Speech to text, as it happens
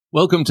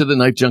Welcome to the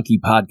Knife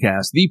Junkie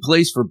podcast, the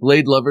place for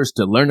blade lovers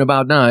to learn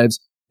about knives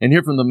and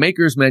hear from the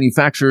makers,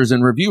 manufacturers,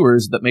 and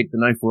reviewers that make the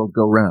knife world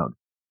go round.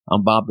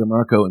 I'm Bob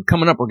DeMarco, and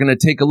coming up, we're going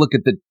to take a look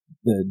at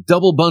the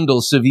double bundle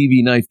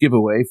Civivi knife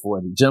giveaway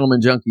for the Gentleman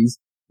Junkies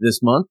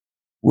this month.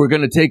 We're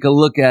going to take a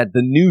look at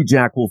the new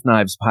Jack Wolf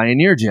Knives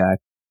Pioneer Jack,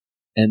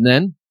 and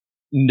then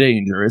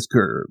Dangerous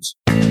Curves.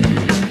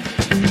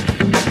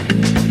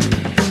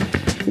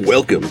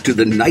 Welcome to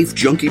the Knife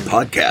Junkie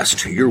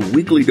Podcast, your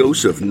weekly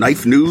dose of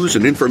knife news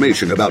and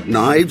information about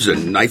knives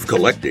and knife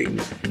collecting.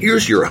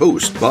 Here's your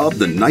host, Bob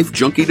the Knife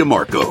Junkie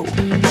DeMarco.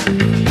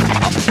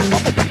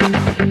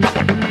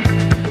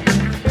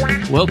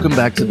 Welcome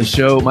back to the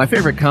show. My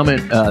favorite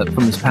comment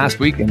from this past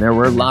week, and there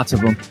were lots of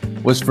them,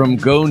 was from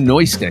Go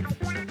Noistick.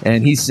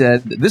 And he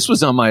said, this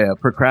was on my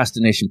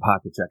procrastination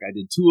pocket check. I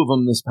did 2 of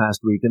them this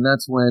past week, and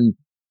that's when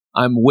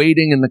I'm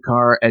waiting in the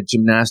car at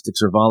gymnastics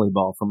or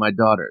volleyball for my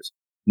daughters.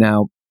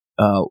 Now,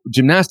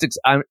 gymnastics,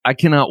 I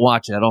cannot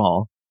watch at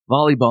all.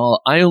 Volleyball,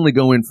 I only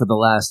go in for the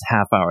last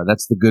half hour.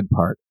 That's the good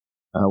part.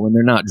 When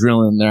they're not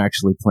drilling, they're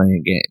actually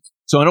playing games.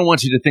 So I don't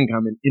want you to think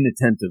I'm an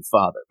inattentive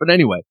father. But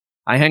anyway,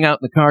 I hang out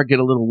in the car, get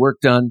a little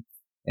work done,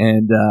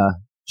 and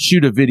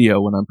shoot a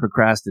video when I'm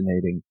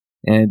procrastinating.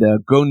 And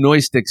Go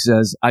Noistick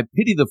says, I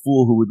pity the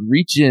fool who would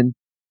reach in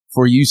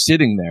for you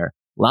sitting there.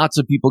 Lots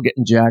of people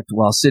getting jacked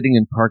while sitting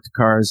in parked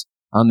cars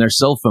on their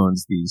cell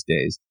phones these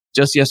days.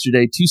 Just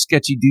yesterday, 2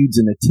 sketchy dudes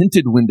in a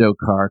tinted window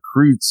car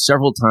cruised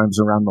several times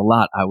around the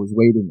lot I was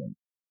waiting in.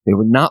 They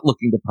were not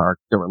looking to park.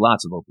 There were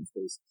lots of open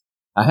spaces.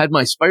 I had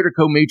my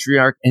Spyderco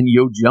Matriarch and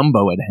Yo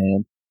Jumbo at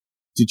hand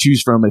to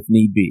choose from if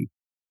need be.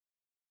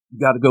 You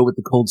got to go with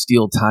the Cold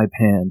Steel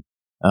Taipan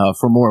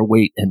for more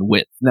weight and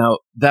width. Now,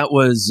 that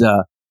was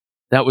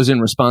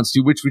in response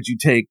to which would you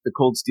take, the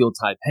Cold Steel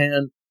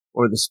Taipan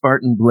or the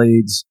Spartan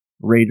Blades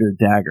Raider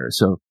Dagger?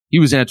 So he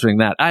was answering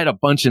that. I had a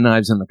bunch of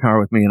knives in the car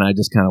with me, and I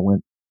just kind of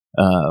went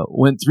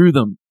through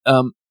them.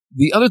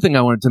 The other thing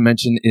I wanted to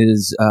mention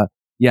is,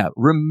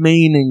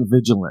 remaining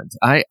vigilant.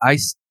 I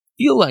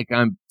feel like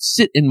I'm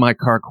sit in my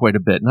car quite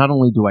a bit. Not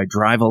only do I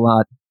drive a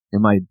lot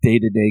in my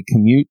day-to-day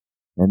commute,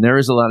 and there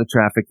is a lot of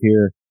traffic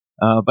here,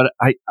 but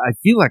I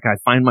feel like I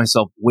find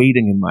myself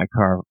waiting in my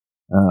car,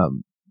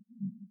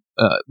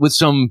 with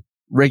some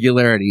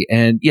regularity.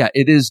 And yeah,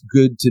 it is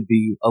good to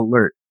be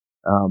alert.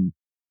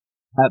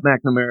 Pat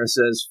McNamara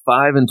says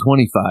 5 and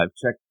 25.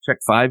 Check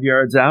 5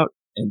 yards out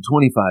and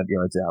 25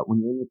 yards out when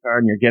you're in the car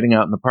and you're getting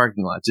out in the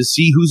parking lot. Just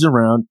see who's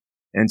around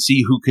and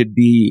see who could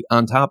be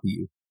on top of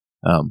you.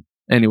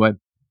 Anyway,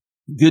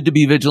 good to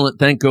be vigilant.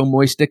 Thank Go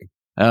Moistick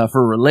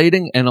for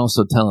relating and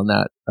also telling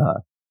that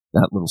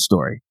little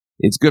story.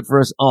 It's good for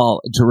us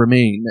all to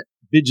remain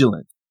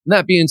vigilant. And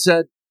that being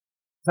said,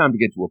 time to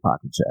get to a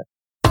pocket check.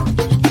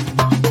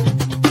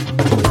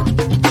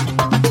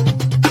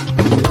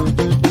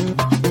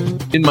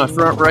 In my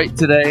front right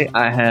today,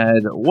 I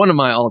had one of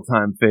my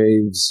all-time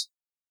favorites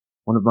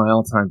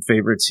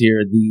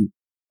here, the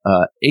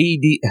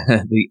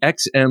the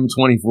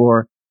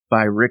XM24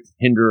 by Rick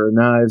Hinderer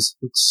Knives.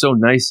 Looks so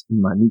nice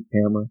in my new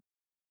camera,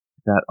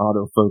 that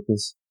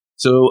autofocus.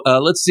 So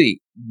let's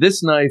see.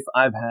 This knife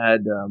I've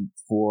had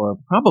for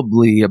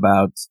probably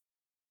about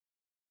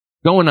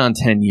going on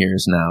 10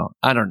 years now.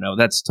 I don't know.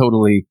 That's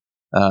totally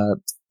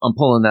I'm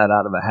pulling that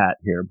out of a hat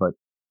here, but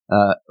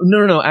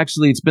no.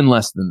 Actually, it's been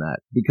less than that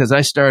because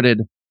I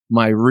started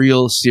my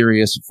real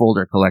serious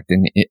folder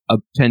collecting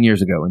 10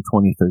 years ago in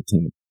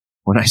 2013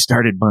 when I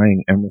started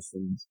buying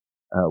Emersons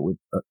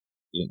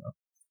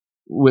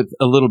with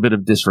a little bit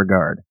of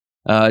disregard.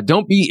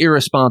 Don't be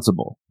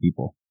irresponsible,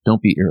 people.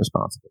 Don't be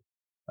irresponsible.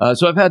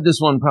 So I've had this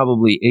one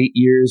probably 8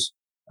 years.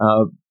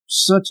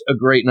 Such a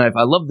great knife.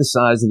 I love the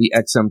size of the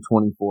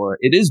XM24.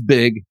 It is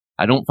big.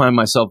 I don't find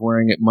myself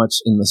wearing it much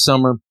in the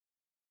summer.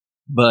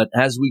 But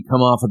as we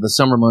come off of the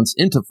summer months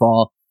into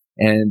fall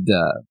and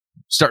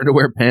starting to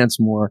wear pants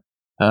more,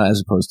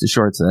 as opposed to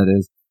shorts, that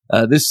is,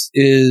 this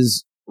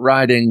is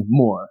riding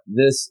more.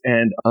 This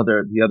and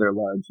the other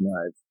large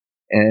knives.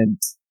 And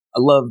I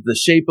love the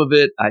shape of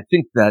it. I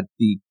think that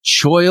the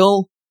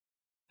choil,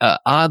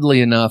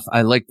 oddly enough,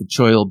 I like the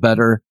choil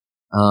better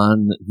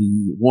on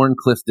the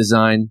Warncliffe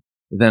design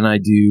than I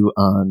do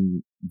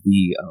on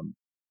the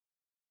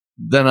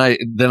than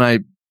I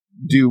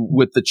do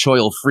with the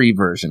choil-free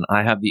version.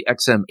 I have the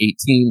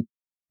XM18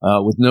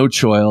 with no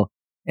choil,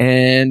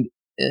 and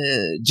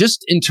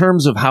just in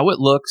terms of how it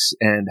looks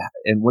and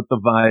what the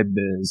vibe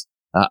is,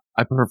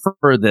 I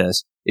prefer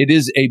this. It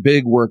is a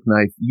big work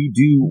knife. You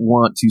do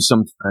want to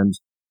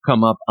sometimes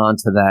come up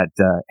onto that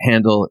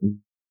handle and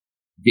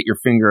get your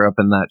finger up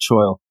in that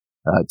choil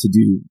to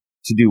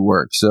do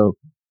work. So,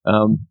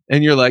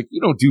 and you're like,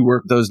 you don't do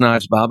work with those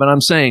knives, Bob. And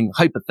I'm saying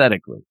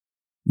hypothetically,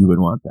 you would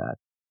want that.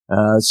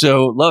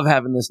 So love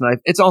having this knife.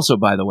 It's also,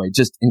 by the way,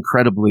 just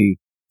incredibly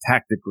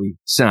tactically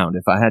sound.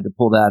 If I had to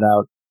pull that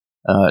out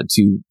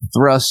to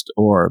thrust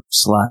or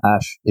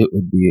slash, it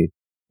would be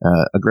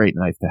a great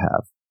knife to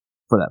have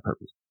for that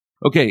purpose.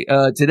 Okay,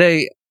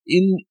 today,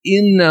 in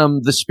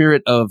the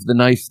spirit of the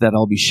knife that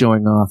I'll be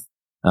showing off,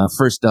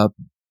 first up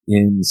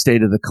in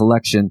State of the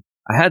Collection.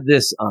 I had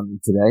this on me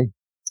today.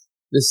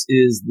 This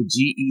is the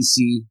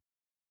GEC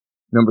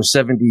number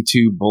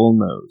 72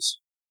 Bullnose.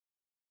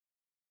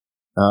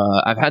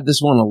 I've had this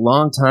one a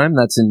long time.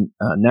 That's in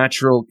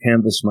natural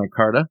canvas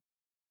micarta.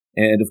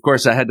 And of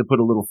course, I had to put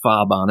a little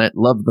fob on it.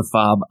 Love the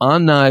fob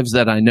on knives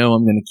that I know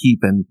I'm going to keep,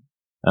 and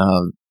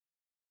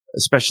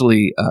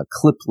especially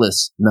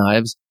clipless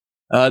knives.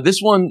 This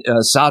one,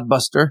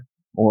 Sodbuster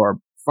or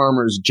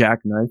Farmer's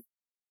Jackknife,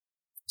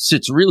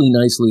 sits really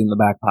nicely in the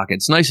back pocket.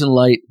 It's nice and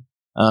light,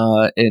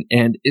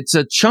 and it's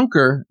a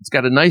chunker. It's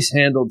got a nice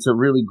handle to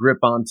really grip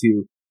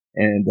onto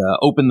and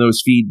open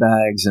those feed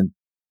bags and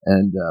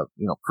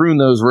prune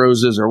those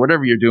roses or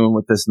whatever you're doing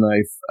with this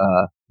knife.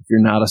 If you're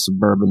not a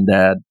suburban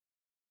dad.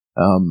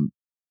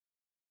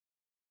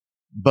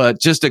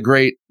 But just a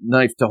great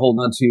knife to hold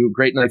on to,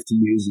 great knife to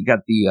use. You got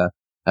the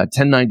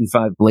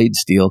 1095 blade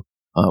steel,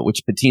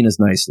 which patinas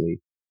nicely.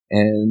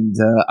 And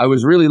I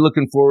was really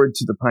looking forward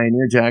to the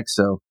Pioneer Jack,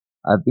 so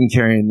I've been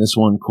carrying this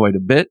one quite a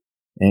bit.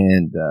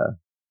 And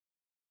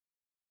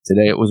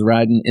today it was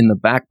riding in the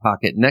back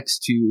pocket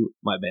next to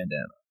my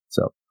bandana.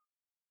 So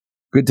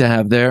good to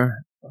have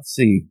there. Let's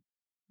see.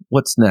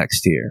 What's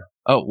next here?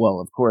 Oh, well,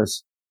 of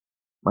course,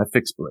 my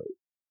fixed blade.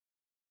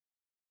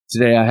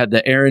 Today I had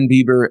the Aaron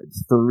Bieber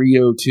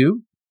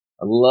 302.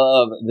 I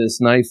love this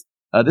knife.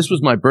 This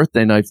was my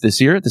birthday knife this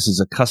year. This is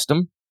a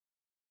custom.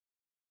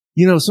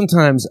 You know,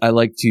 sometimes I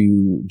like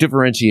to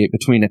differentiate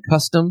between a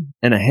custom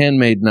and a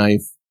handmade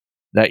knife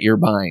that you're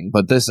buying,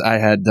 but this I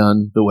had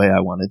done the way I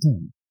wanted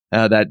done.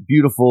 That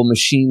beautiful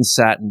machine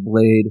satin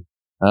blade,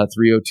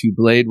 302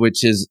 blade,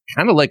 which is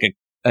kind of like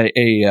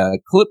a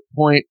clip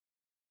point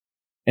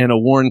and a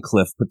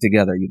Warncliffe put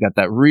together. You got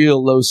that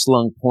real low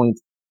slung point.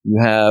 You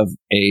have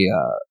a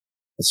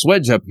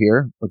swedge up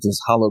here, which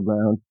is hollow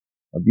ground,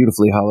 a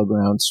beautifully hollow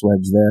ground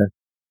swedge there.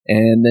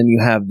 And then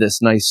you have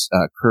this nice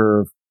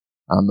curve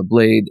on the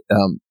blade,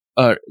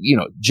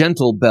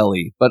 gentle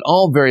belly, but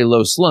all very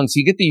low slung. So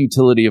you get the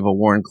utility of a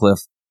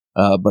Warncliffe,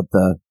 but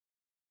the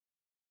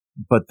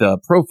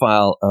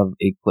profile of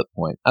a clip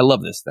point. I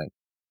love this thing.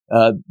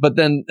 But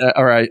then,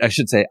 I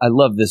should say, I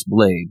love this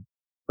blade.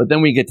 But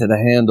then we get to the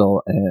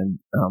handle, and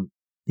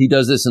he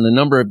does this in a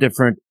number of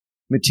different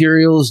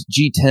materials,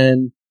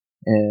 G10,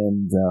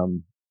 and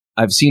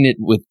I've seen it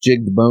with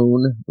jigged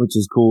bone, which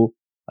is cool.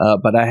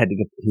 But I had to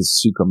get his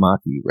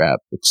Sukamaki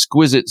wrap.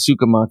 Exquisite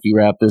Sukamaki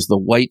wrap. There's the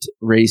white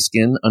ray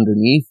skin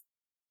underneath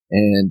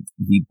and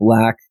the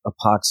black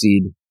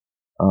epoxied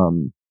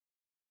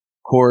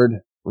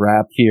cord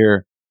wrap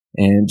here.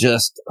 And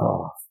just,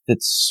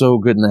 it's so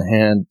good in the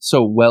hand,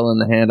 so well in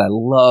the hand. I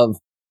love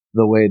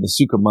the way the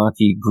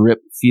Sukamaki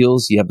grip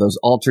feels. You have those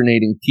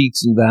alternating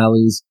peaks and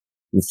valleys.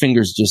 Your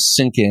fingers just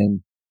sink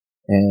in.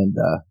 And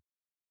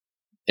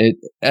it,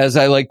 as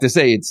I like to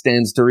say, it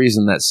stands to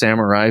reason that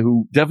samurai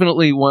who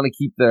definitely want to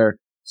keep their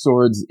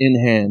swords in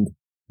hand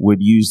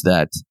would use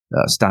that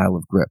style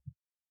of grip.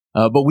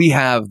 But we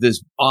have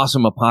this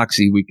awesome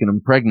epoxy we can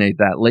impregnate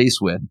that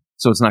lace with,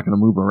 so it's not going to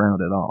move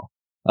around at all.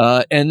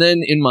 And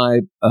then in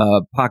my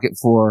pocket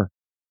for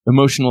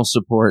emotional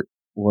support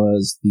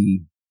was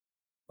the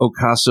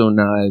Okaso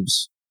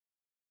Knives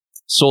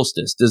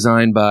Solstice,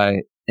 designed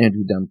by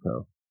Andrew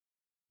Demko.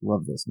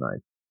 Love this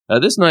knife.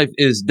 This knife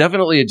is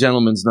definitely a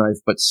gentleman's knife,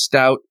 but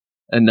stout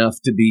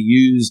enough to be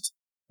used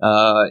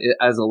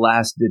as a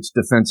last-ditch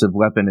defensive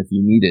weapon if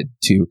you needed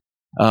to.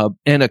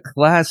 And a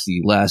classy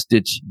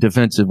last-ditch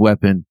defensive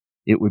weapon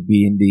it would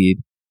be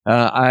indeed.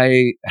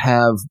 I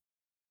have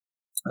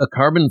a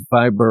carbon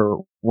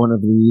fiber one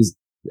of these,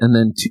 and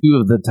then two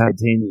of the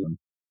titanium.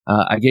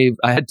 I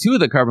had two of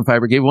the carbon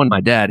fiber, gave one to my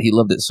dad. He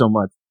loved it so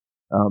much.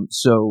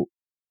 So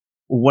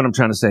what I'm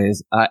trying to say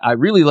is I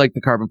really like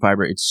the carbon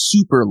fiber. It's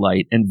super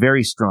light and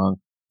very strong,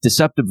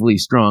 deceptively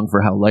strong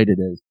for how light it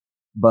is.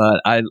 But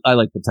I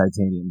like the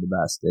titanium the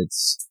best. It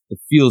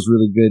feels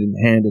really good in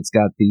hand. It's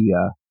got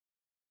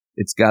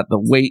the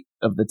weight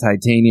of the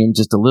titanium,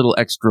 just a little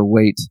extra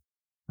weight,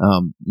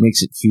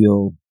 makes it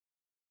feel,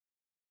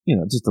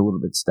 just a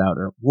little bit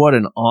stouter. What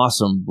an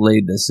awesome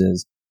blade this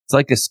is. It's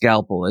like a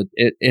scalpel.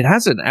 It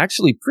has an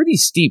actually pretty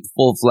steep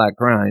full flat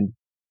grind,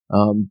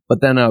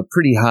 but then a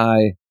pretty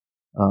high,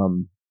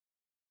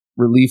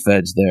 relief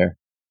edge there,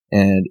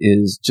 and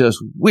is just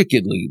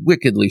wickedly,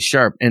 wickedly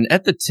sharp. And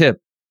at the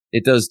tip,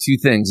 it does two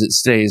things. It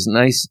stays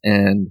nice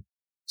and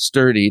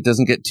sturdy. It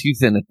doesn't get too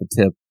thin at the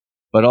tip,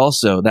 but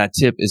also that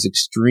tip is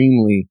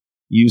extremely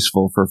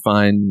useful for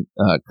fine,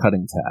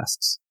 cutting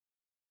tasks.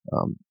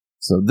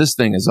 So this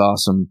thing is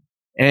awesome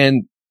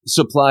and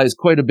supplies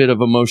quite a bit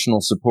of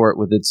emotional support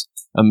with its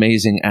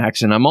amazing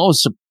action. I'm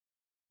always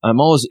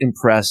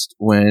impressed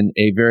when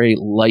a very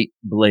light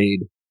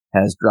blade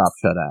has drop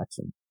shut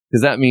action,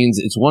 because that means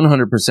it's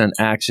 100%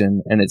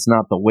 action and it's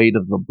not the weight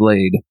of the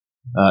blade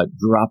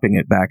dropping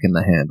it back in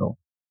the handle.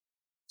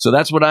 So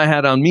that's what I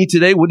had on me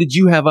today. What did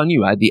you have on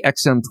you? I had the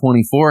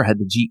XM24, I had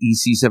the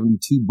GEC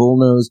 72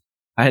 Bullnose,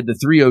 I had the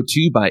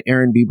 302 by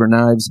Aaron Bieber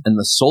Knives, and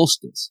the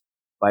Solstice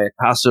by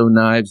Okaso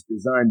Knives,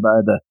 designed by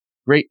the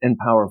great and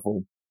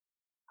powerful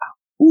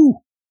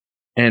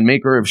and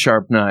maker of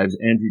sharp knives,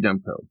 Andrew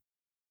Demko.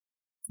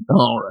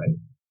 All right.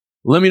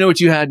 Let me know what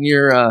you had in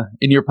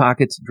your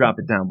pockets. Drop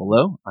it down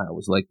below. I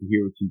always like to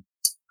hear what you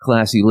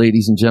classy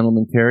ladies and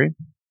gentlemen carry.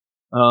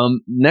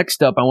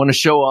 Next up, I want to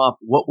show off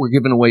what we're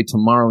giving away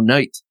tomorrow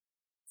night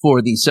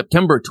for the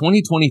September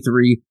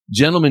 2023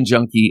 Gentleman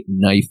Junkie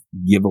Knife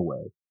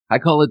Giveaway. I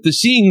call it the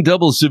Seeing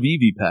Double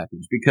Civivi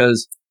package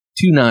because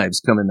 2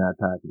 knives come in that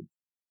package.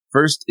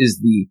 First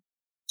is the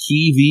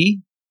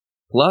Kiwi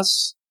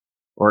Plus,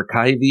 or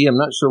Kiwi. I'm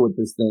not sure what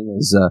this thing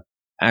is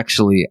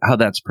actually, how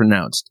that's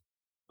pronounced.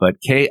 But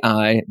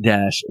Ki-Vi,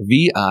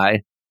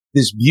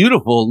 this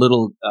beautiful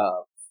little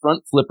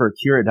front flipper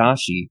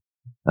Kiridashi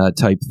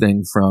type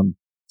thing from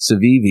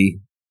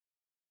Civivi.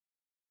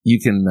 You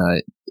can,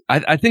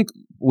 I think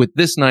with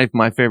this knife,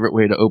 my favorite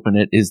way to open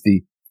it is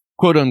the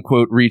quote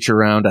unquote reach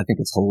around. I think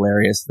it's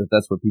hilarious that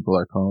that's what people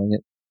are calling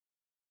it.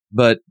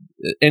 But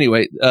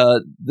anyway,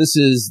 this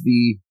is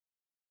the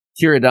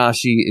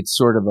Kiridashi. It's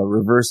sort of a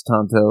reverse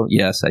tanto.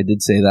 Yes, I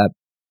did say that.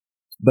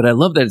 But I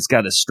love that it's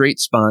got a straight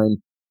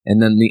spine and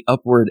then the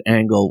upward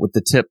angle with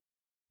the tip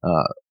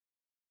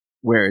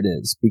where it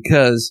is,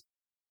 because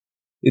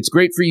it's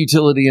great for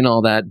utility and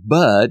all that.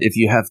 But if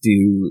you have to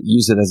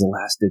use it as a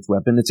last-ditch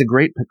weapon, it's a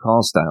great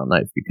Pikal-style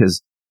knife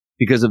because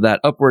of that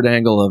upward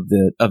angle of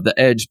the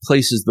edge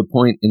places the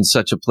point in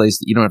such a place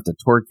that you don't have to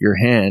torque your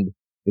hand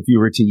if you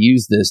were to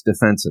use this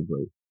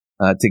defensively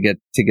to get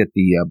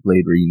the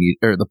blade where you need,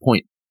 or the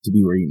point to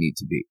be where you need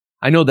to be.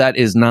 I know that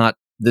is not.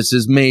 This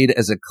is made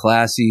as a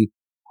classy,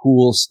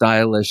 cool,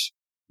 stylish,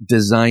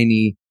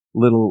 designy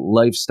little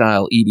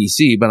lifestyle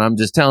EDC, but I'm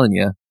just telling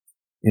you,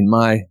 in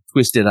my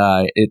twisted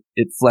eye, it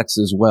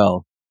flexes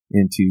well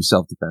into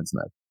self-defense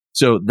knife.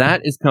 So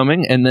that is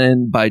coming, and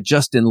then by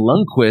Justin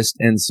Lundquist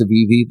and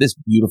Civivi, this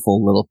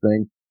beautiful little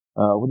thing.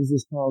 What is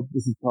this called?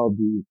 This is called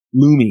the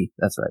Lumi.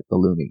 That's right, the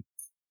Lumi.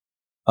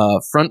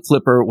 Front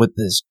flipper with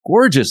this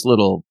gorgeous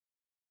little.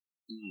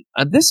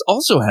 This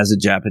also has a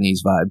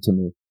Japanese vibe to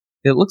me.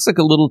 It looks like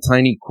a little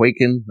tiny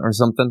Quaken or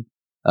something.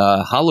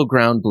 Hollow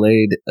ground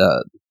blade.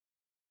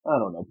 I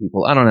don't know,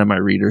 people. I don't have my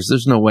readers.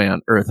 There's no way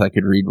on earth I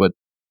could read what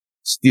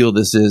steel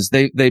this is.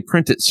 They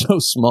print it so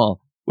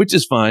small, which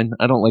is fine.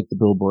 I don't like the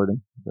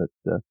billboarding, but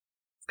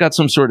it's got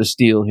some sort of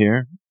steel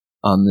here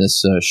on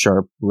this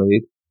sharp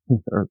blade,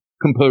 or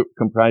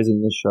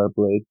comprising this sharp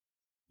blade.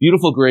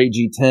 Beautiful gray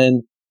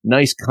G10,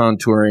 nice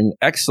contouring,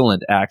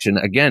 excellent action.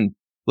 Again,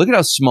 look at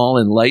how small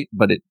and light,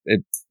 but it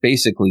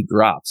basically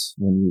drops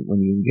when you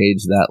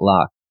engage that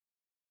lock.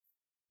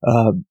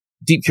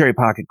 Deep carry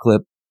pocket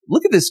clip.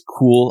 Look at this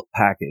cool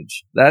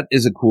package. That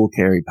is a cool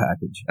carry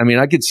package. I mean,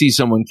 I could see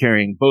someone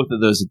carrying both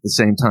of those at the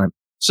same time.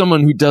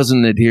 Someone who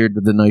doesn't adhere to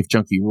the Knife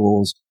Junkie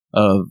rules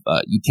of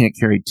you can't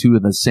carry 2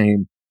 of the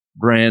same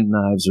brand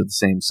knives or the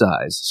same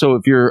size. So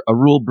if you're a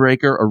rule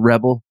breaker, a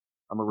rebel,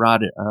 I'm a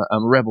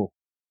rebel,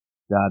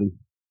 Dottie.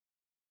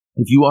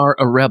 If you are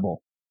a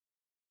rebel,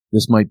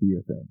 this might be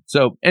your thing.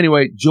 So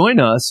anyway, join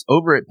us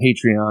over at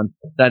Patreon.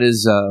 That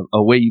is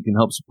a way you can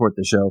help support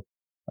the show.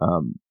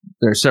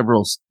 There are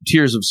several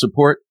tiers of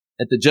support.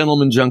 At the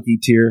Gentleman Junkie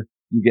tier,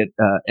 you get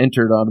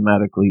entered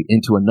automatically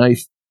into a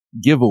knife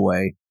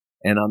giveaway.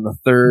 And on the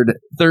third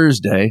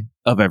Thursday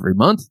of every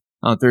month,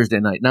 on Thursday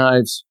Night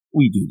Knives,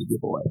 we do the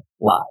giveaway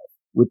live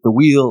with the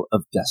Wheel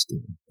of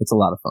Destiny. It's a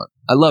lot of fun.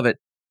 I love it.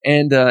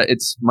 And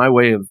it's my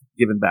way of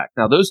giving back.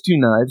 Now, those 2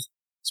 knives,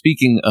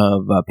 speaking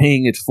of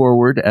paying it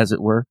forward, as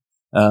it were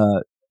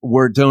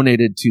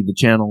donated to the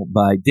channel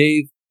by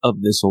Dave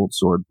of This Old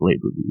Sword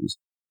Blade Reviews,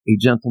 a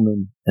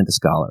gentleman and a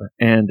scholar,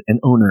 and an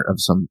owner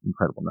of some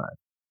incredible knives.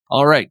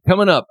 All right,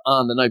 coming up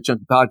on the Knife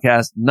Junkie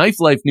podcast,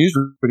 Knife Life News,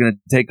 we're going to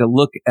take a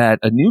look at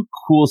a new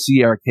cool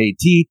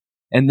CRKT,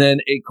 and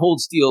then a cold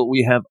steel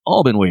we have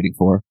all been waiting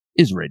for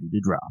is ready to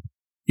drop.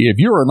 If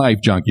you're a knife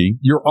junkie,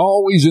 you're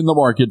always in the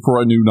market for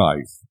a new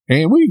knife,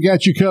 and we've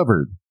got you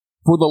covered.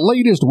 For the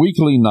latest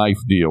weekly knife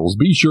deals,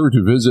 be sure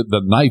to visit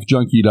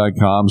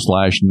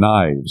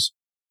thenifejunkie.com/knives.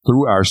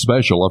 Through our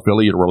special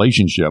affiliate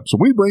relationships,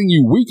 we bring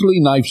you weekly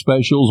knife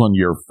specials on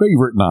your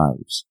favorite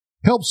knives.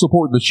 Help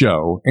support the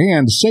show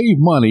and save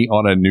money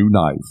on a new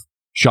knife.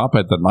 Shop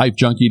at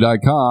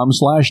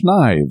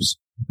thenifejunkie.com/knives.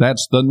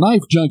 That's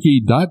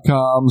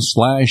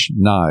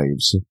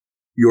thenifejunkie.com/knives.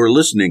 You're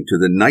listening to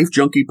the Knife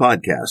Junkie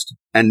podcast.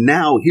 And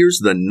now here's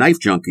the Knife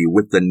Junkie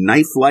with the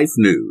Knife Life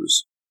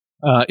News.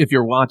 If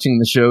you're watching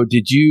the show,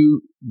 did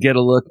you get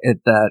a look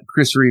at that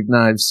Chris Reeve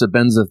Knives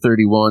Sabenza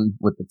 31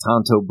 with the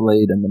Tonto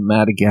blade and the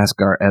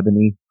Madagascar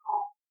ebony?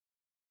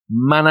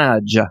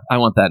 Manaja. I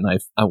want that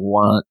knife.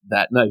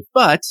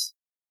 But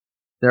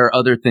there are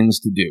other things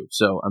to do.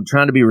 So I'm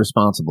trying to be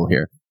responsible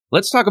here.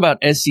 Let's talk about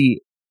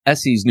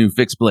Essie's new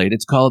fixed blade.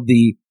 It's called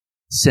the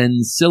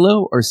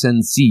Sencillo or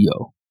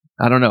Sencillo.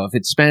 I don't know. If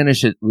it's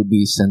Spanish, it would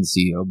be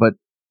Sencillo, but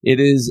it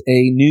is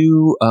a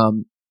new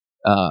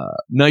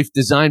knife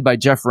designed by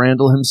Jeff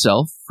Randall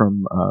himself,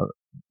 from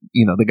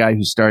the guy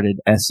who started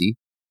Essie,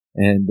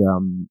 and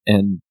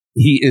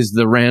he is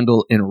the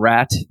Randall in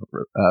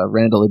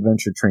Randall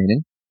Adventure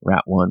Training,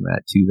 Rat 1,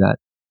 Rat 2, that.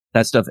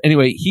 that stuff.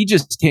 Anyway, he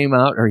just came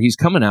out, or he's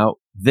coming out.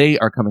 They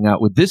are coming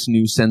out with this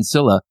new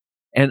Sensilla.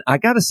 And I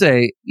got to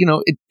say,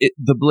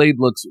 the blade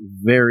looks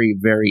very,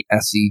 very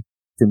SE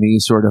to me,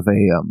 sort of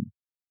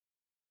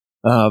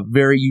a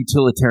very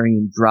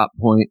utilitarian drop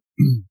point.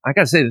 I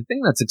got to say, the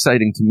thing that's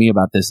exciting to me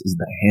about this is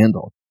the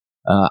handle.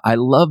 I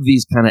love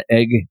these kind of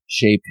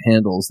egg-shaped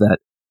handles that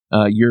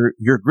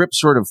your grip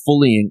sort of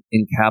fully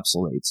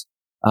encapsulates.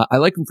 I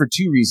like them for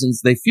two reasons.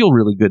 They feel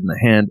really good in the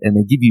hand, and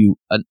they give you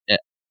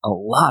a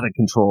lot of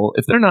control.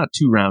 If they're not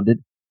too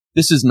rounded,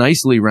 this is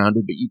nicely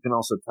rounded, but you can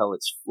also tell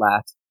it's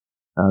flat,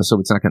 so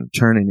it's not going to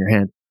turn in your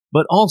hand.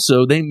 But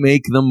also, they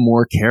make them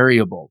more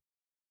carryable.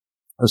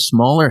 A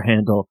smaller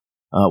handle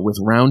with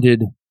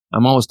rounded,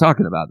 I'm always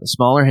talking about the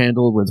smaller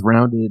handle with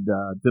rounded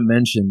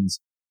dimensions,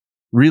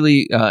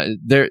 really,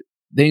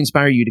 they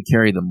inspire you to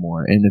carry them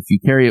more. And if you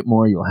carry it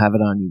more, you'll have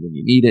it on you when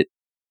you need it.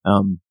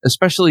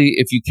 Especially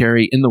if you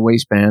carry in the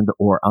waistband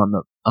or on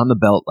the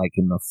belt, like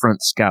in the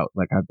front scout,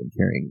 like I've been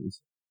carrying these.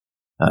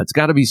 It's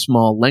got to be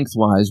small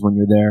lengthwise when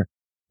you're there,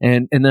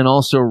 and then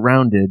also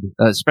rounded,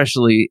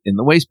 especially in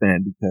the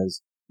waistband,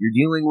 because you're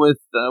dealing with,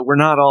 we're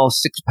not all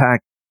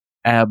 6-pack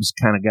abs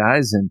kind of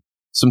guys, and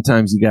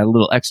sometimes you got a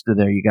little extra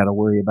there you got to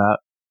worry about,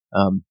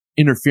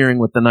 interfering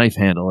with the knife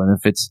handle. And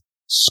if it's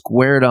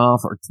squared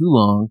off or too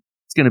long,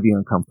 it's going to be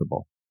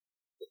uncomfortable.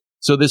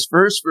 So this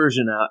first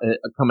version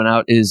coming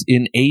out is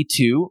in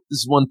A2.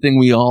 This is one thing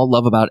we all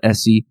love about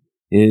SE,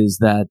 is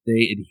that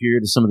they adhere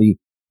to some of the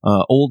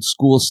old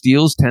school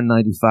steels,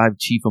 1095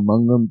 chief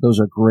among them. Those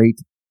are great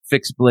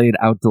fixed blade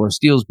outdoor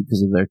steels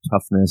because of their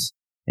toughness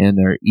and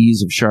their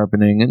ease of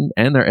sharpening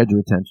and their edge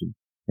retention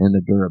and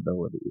the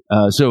durability.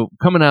 So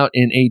coming out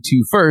in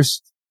A2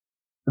 first,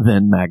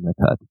 then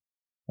MagnaCut.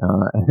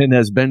 And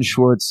as Ben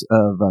Schwartz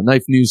of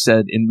Knife News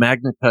said, in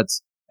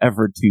MagnaCut's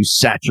effort to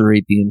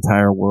saturate the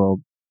entire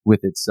world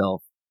with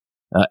itself,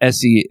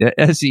 SE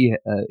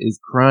is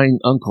crying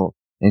uncle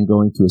and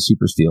going to a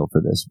super steel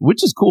for this,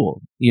 which is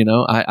cool.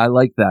 I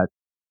like that.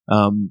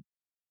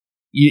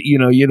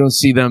 You don't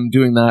see them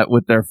doing that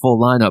with their full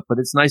lineup, but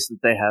it's nice that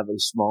they have a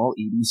small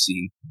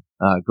EDC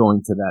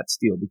going to that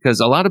steel, because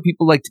a lot of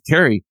people like to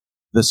carry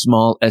the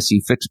small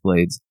SE fixed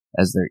blades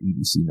as their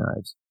EDC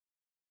knives.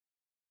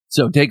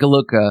 So take a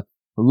look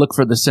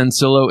for the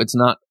Sensilla. It's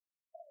not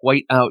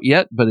quite out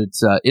yet, but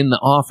it's in the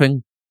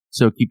offing.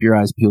 So keep your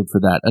eyes peeled for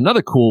that.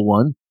 Another cool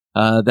one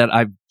that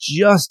I've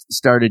just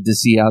started to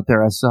see out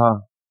there. I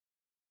saw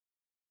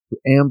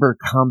Amber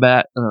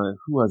Combat. Who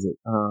was it?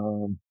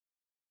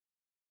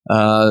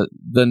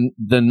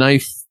 The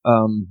knife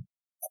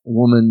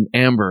woman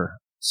Amber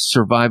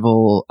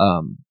Survival.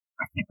 I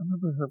can't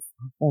remember her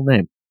full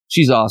name.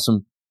 She's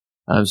awesome.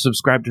 I've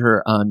subscribed to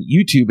her on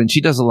YouTube, and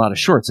she does a lot of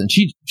shorts. And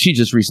she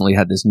just recently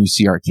had this new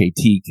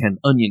CRKT Ken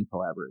Onion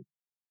collaboration.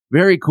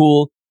 Very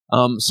cool.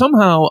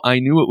 Somehow I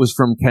knew it was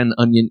from Ken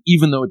Onion,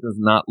 even though it does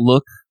not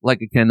look like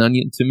a Ken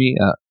Onion to me.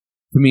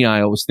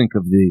 I always think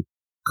of the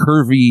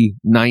curvy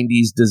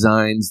 90s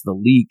designs, the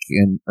Leak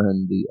and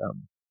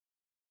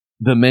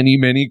the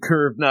many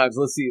curved knives.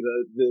 Let's see,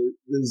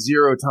 the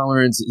zero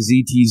tolerance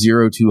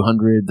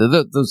ZT0200.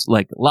 Those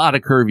like a lot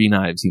of curvy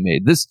knives he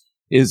made. This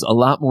is a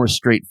lot more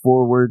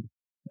straightforward.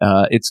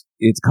 It's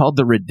called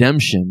the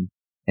Redemption,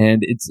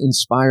 and it's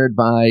inspired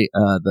by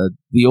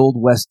the Old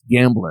West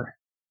Gambler.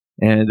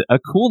 And a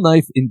cool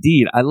knife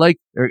indeed.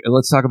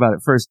 Let's talk about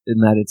it first, in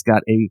that it's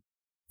got a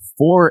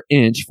 4.2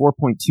 inch,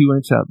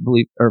 I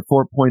believe, or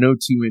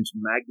 4.02 inch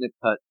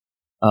MagnaCut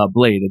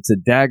blade. It's a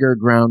dagger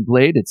ground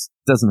blade. It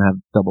doesn't have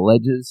double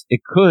edges.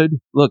 It could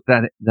look,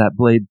 that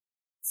blade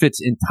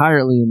fits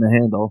entirely in the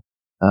handle.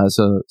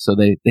 So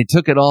they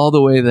took it all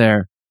the way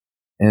there,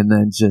 and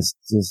then just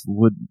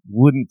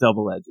wouldn't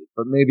double edge it.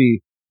 But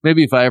maybe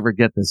if I ever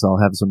get this,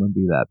 I'll have someone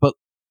do that. But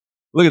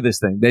look at this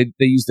thing. They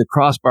used a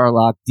crossbar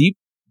lock, deep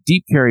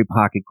carry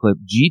pocket clip,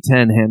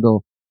 G10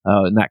 handle,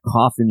 and that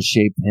coffin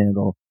shaped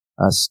handle,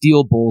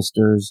 steel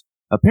bolsters.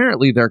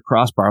 Apparently their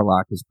crossbar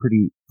lock is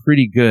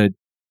pretty good.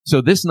 So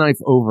this knife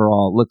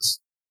overall looks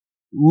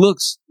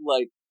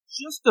like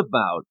just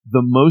about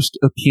the most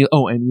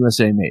and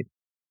USA made.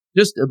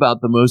 Just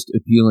about the most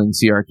appealing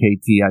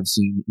CRKT I've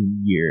seen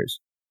in years.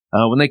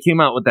 When they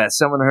came out with that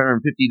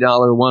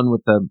 $750 one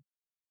with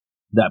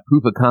that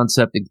proof of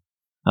concept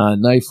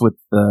knife with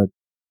the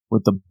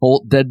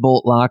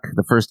deadbolt lock,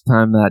 the first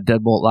time that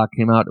deadbolt lock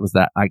came out, it was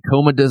that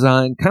Icoma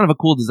design, kind of a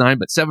cool design,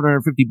 but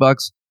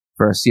 $750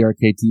 for a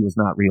CRKT was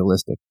not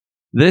realistic.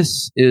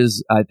 This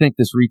is, I think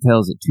this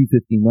retails at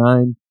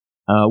 $259,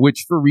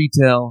 which for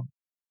retail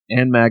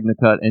and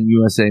MagnaCut and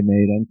USA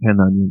made and Ken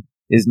Onion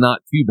is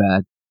not too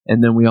bad.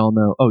 And then we all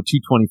know,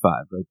 $225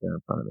 right there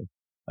in front of me.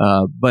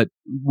 But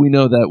we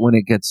know that when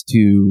it gets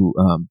to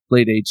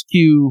Blade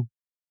HQ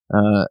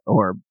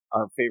or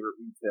our favorite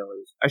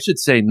retailers, I should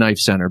say Knife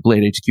Center.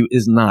 Blade HQ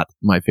is not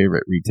my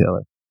favorite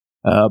retailer.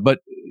 But,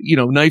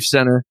 Knife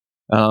Center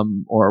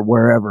or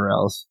wherever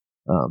else,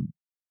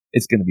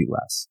 it's going to be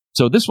less.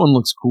 So this one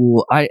looks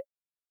cool. I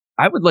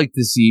would like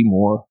to see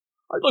more.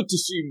 I'd like to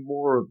see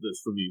more of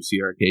this from you,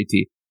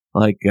 CRKT.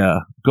 Like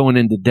going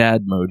into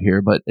dad mode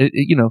here. But,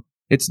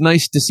 it's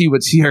nice to see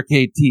what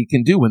CRKT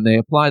can do when they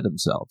apply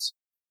themselves.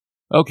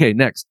 Okay,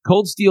 next,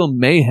 Cold Steel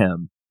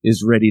Mayhem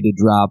is ready to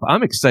drop.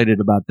 I'm excited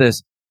about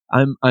this.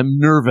 I'm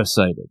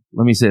nervous-sighted.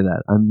 Let me say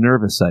that. I'm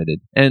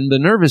nervous-sighted. And the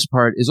nervous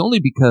part is only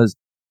because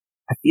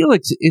I feel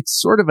like it's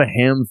sort of a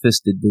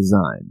ham-fisted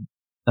design.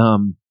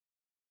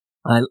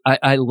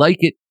 I like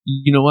it.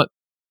 You know what?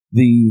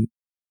 The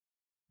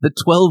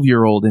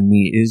 12-year-old in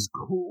me is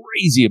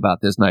crazy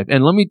about this knife.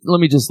 And let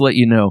me just let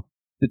you know,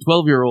 the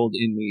 12-year-old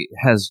in me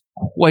has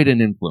quite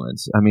an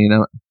influence. I mean,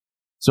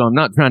 so I'm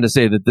not trying to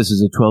say that this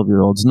is a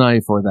 12-year-old's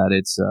knife or that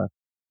it's,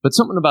 but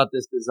something about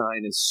this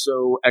design is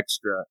so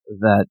extra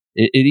that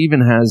it even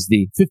has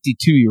the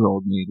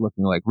 52-year-old me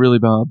looking like, really,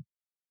 Bob?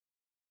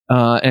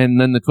 And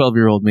then the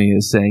 12-year-old me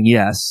is saying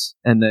yes.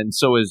 And then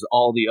so is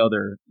all the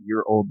other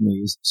year-old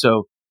me's.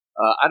 So,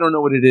 I don't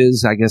know what it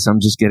is. I guess I'm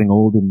just getting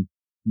old and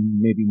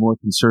maybe more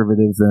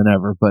conservative than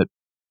ever. But,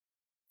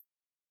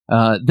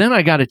 then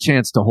I got a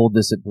chance to hold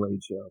this at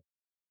Blade Show.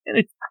 And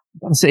I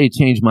gotta say it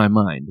changed my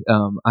mind.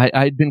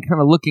 I'd been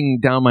kind of looking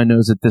down my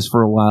nose at this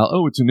for a while.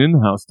 Oh, it's an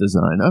in-house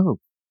design.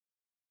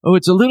 Oh,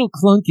 it's a little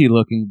clunky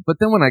looking, but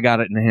then when I got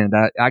it in hand,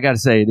 I gotta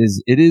say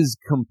it is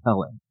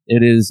compelling.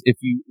 It is, if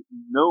you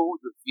know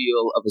the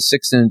feel of a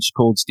 6-inch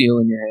cold steel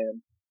in your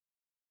hand,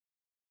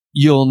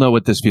 you'll know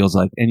what this feels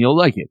like, and you'll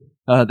like it.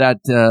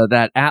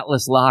 That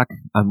Atlas lock,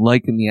 I'm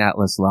liking the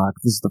Atlas lock.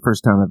 This is the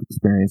first time I've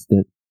experienced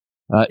it.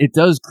 It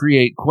does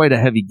create quite a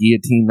heavy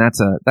guillotine.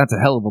 That's a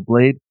hell of a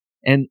blade.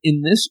 And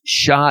in this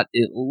shot,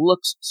 it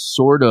looks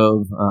sort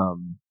of,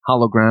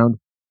 hollow ground.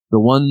 The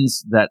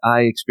ones that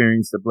I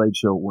experienced at Blade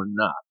Show were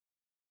not.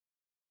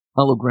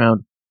 Hollow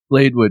ground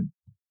blade would,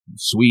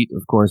 sweet,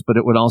 of course, but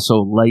it would also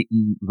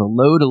lighten the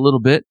load a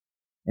little bit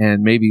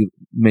and maybe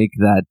make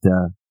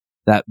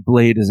that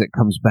blade as it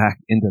comes back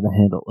into the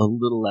handle a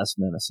little less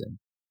menacing.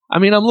 I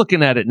mean, I'm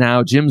looking at it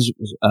now, Jim's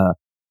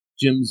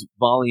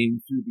volleying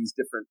through these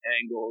different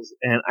angles,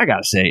 and I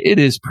gotta say, it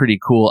is pretty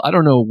cool. I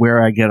don't know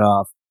where I get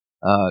off,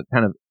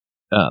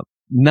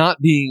 not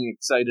being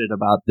excited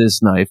about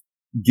this knife,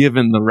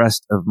 given the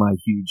rest of my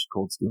huge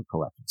cold steel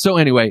collection. So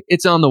anyway,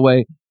 it's on the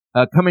way.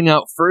 Coming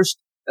out first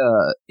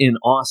in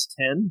AUS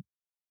 10.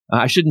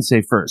 I shouldn't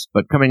say first,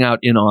 but coming out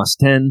in AUS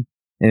 10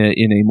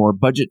 in a more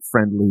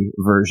budget-friendly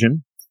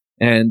version.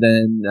 And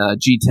then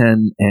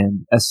G10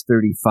 and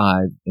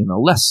S35 in a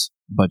less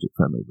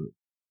budget-friendly version.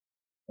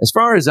 As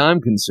far as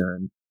I'm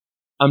concerned,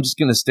 I'm just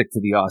going to stick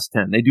to the AUS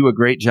 10. They do a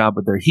great job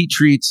with their heat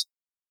treats.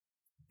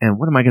 And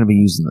what am I going to be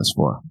using this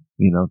for?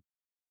 You know?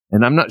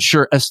 And I'm not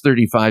sure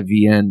S35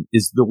 VN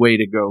is the way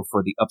to go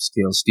for the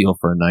upscale steel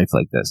for a knife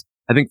like this.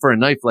 I think for a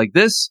knife like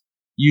this,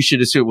 you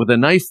should assume with a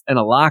knife and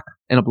a lock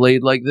and a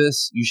blade like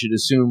this, you should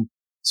assume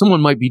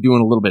someone might be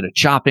doing a little bit of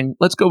chopping.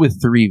 Let's go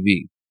with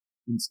 3V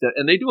instead.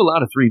 And they do a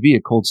lot of 3V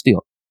at Cold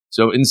Steel.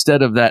 So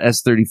instead of that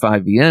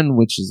S35 VN,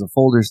 which is a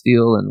folder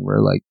steel, and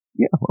we're like,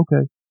 yeah,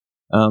 okay.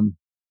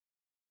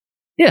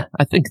 Yeah,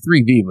 I think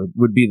 3V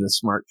would be the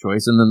smart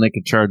choice, and then they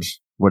could charge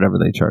whatever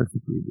they charge for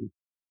 3V.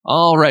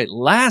 All right,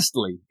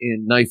 lastly,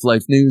 in Knife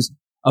Life news,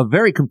 a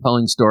very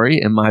compelling story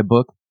in my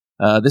book.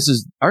 This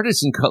is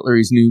Artisan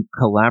Cutlery's new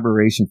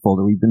collaboration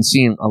folder. We've been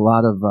seeing a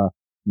lot of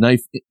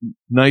knife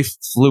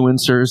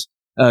fluencers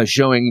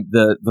showing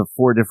the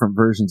 4 different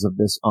versions of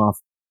this off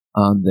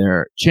on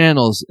their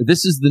channels.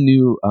 This is the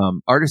new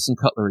Artisan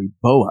Cutlery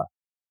BOA,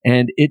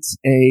 and it's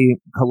a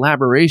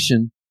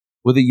collaboration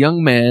with a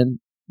young man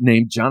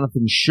named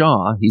Jonathan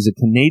Shaw. He's a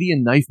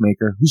Canadian knife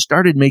maker who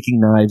started making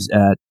knives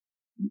at,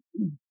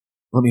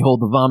 let me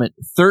hold the vomit,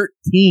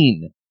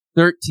 13.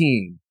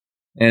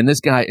 And this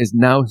guy is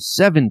now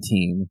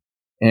 17.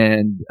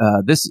 And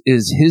this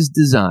is his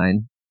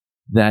design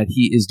that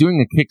he is doing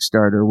a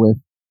Kickstarter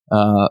with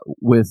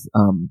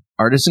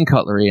Artisan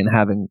Cutlery and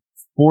having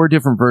 4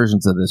 different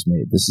versions of this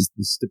made. This is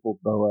the stippled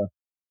BOA.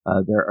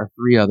 There are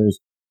 3 others.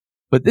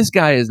 But this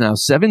guy is now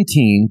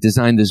 17,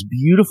 designed this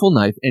beautiful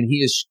knife, and he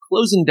is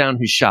closing down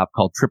his shop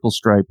called Triple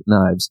Stripe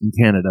Knives in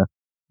Canada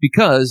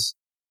because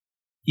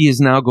he is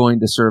now going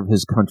to serve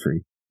his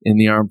country in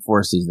the armed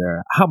forces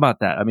there. How about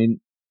that? I mean,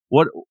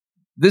 what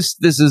this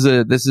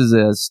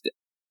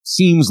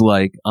seems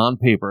like on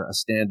paper a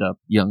stand-up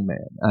young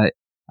man.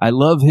 I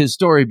love his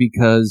story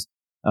because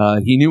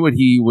he knew what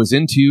he was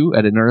into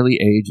at an early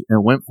age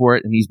and went for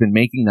it, and he's been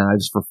making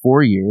knives for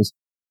 4 years.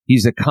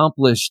 He's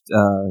accomplished,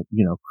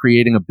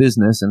 creating a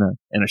business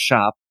and a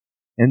shop.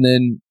 And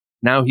then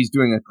now he's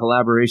doing a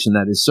collaboration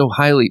that is so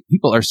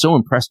people are so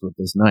impressed with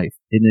this knife.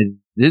 And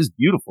it is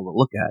beautiful to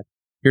look at.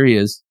 Here he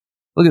is.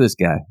 Look at this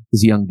guy,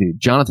 this young dude,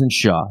 Jonathan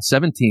Shaw,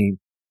 17,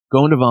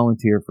 going to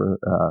volunteer for,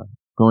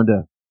 going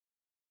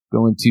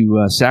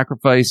to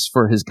sacrifice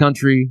for his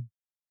country.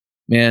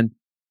 Man,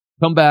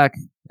 come back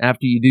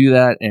after you do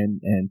that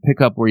and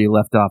pick up where you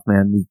left off,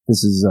 man.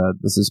 This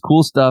is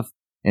cool stuff.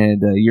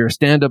 And you're a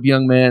stand-up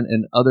young man,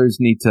 and others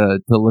need to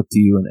look to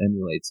you and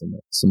emulate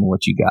some of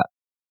what you got.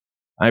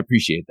 I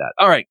appreciate that.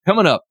 All right,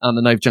 coming up on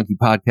the Knife Junkie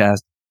podcast,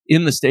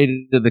 in the state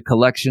of the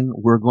collection,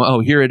 we're going. Oh,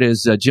 here it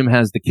is. Jim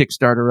has the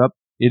Kickstarter up.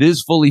 It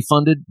is fully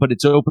funded, but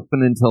it's open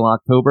until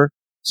October.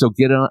 So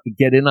get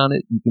in on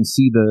it. You can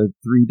see the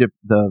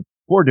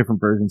four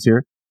different versions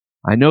here.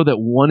 I know that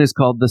one is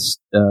called the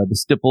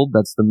stippled.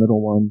 That's the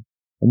middle one.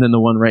 And then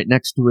the one right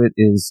next to it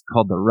is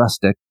called the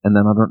rustic. And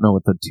then I don't know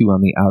what the two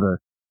on the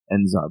outer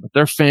ends are, but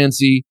they're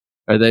fancy.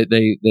 Or they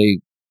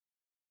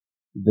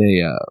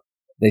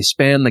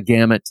span the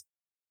gamut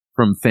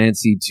from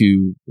fancy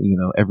to,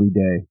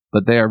 everyday,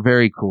 but they are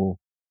very cool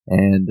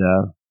and,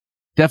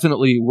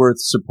 definitely worth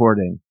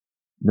supporting.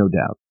 No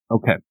doubt.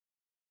 Okay.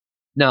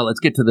 Now let's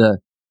get to the,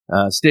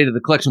 state of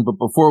the collection. But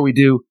before we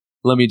do,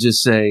 let me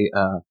just say,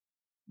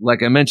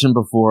 like I mentioned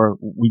before,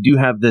 we do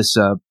have this,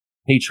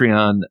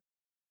 Patreon.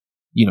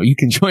 You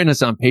can join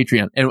us on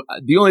Patreon. And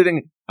the only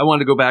thing I wanted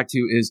to go back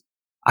to is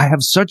I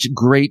have such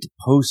great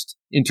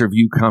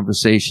post-interview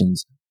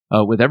conversations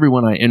with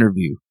everyone I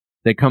interview.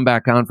 They come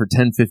back on for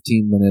 10,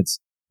 15 minutes,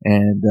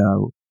 and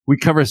we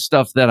cover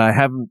stuff that I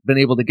haven't been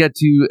able to get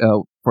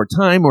to for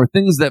time, or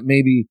things that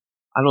maybe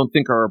I don't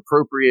think are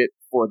appropriate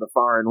for the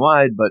far and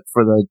wide, but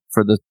for the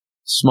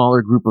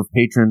smaller group of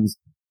patrons.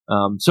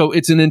 So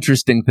it's an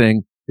interesting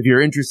thing. If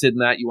you're interested in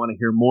that, you want to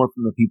hear more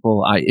from the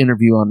people I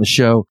interview on the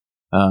show,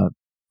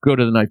 go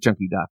to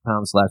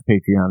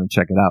thenifejunkie.com/Patreon and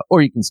check it out.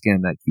 Or you can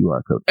scan that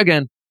QR code.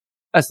 Again,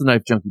 that's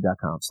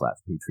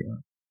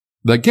thenifejunkie.com/Patreon.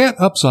 The Get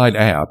Upside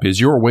app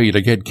is your way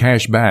to get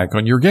cash back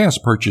on your gas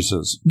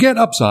purchases. Get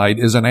Upside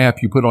is an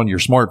app you put on your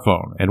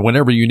smartphone, and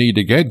whenever you need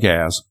to get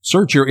gas,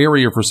 search your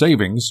area for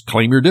savings,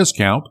 claim your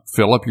discount,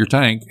 fill up your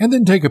tank, and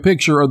then take a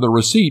picture of the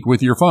receipt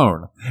with your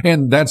phone.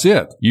 And that's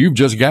it. You've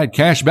just got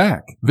cash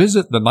back.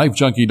 Visit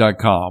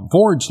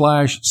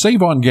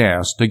thenifejunkie.com/save on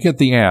gas to get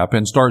the app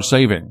and start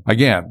saving.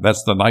 Again,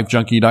 that's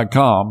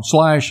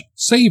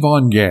thenifejunkie.com/save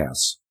on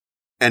gas.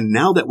 And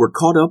now that we're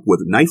caught up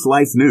with Knife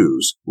Life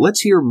news, let's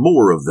hear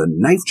more of the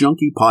Knife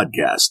Junkie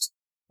podcast.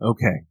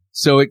 Okay,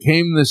 so it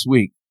came this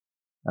week,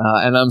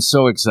 and I'm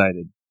so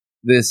excited.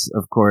 This,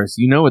 of course,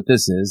 you know what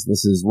this is.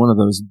 This is one of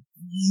those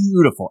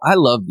beautiful, I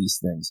love these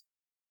things,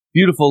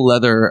 beautiful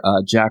leather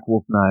Jack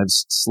Wolf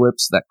knives,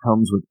 slips that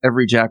comes with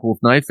every Jack Wolf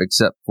knife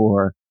except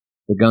for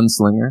the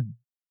Gunslinger.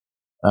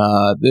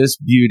 This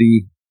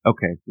beauty,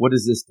 okay, what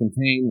does this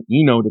contain?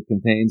 You know what it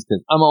contains,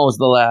 because I'm always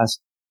the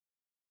last.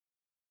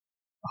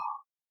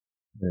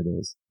 There it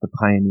is, the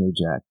Pioneer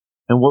Jack.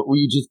 And what were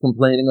you just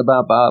complaining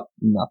about, Bob?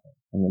 Nothing.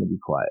 I'm going to be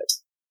quiet.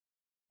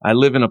 I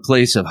live in a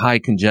place of high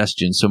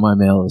congestion, so my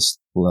mail is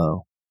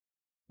slow.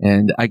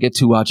 And I get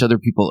to watch other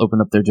people open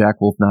up their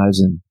Jack Wolf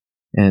knives,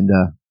 and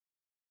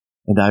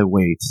I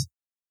wait.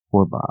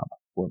 Poor Bob.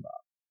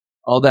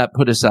 All that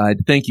put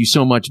aside, thank you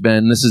so much,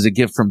 Ben. This is a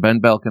gift from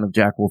Ben Belkin of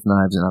Jack Wolf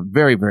Knives, and I'm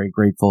very, very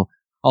grateful.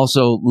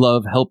 Also,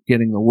 love help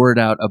getting the word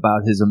out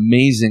about his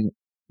amazing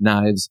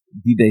knives,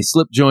 be they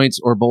slip joints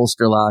or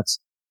bolster locks.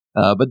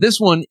 But this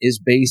one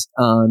is based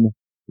on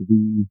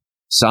the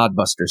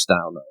Sodbuster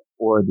style knife,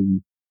 or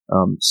the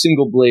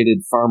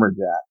single-bladed Farmer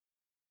Jack,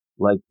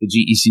 like the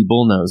GEC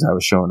Bullnose I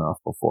was showing off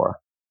before.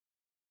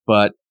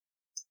 But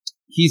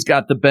he's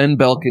got the Ben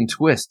Belkin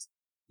twist.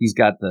 He's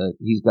got the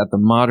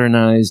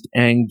modernized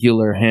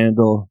angular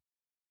handle.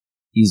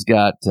 He's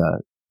got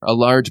a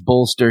large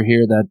bolster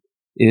here that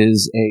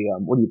is a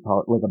what do you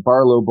call it? Like a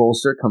Barlow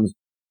bolster. Comes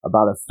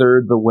about a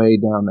third the way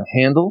down the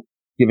handle,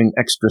 giving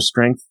extra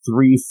strength.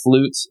 3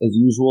 flutes as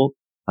usual.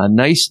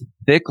 Nice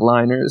thick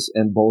liners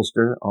and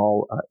bolster,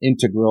 all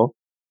integral.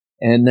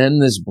 And then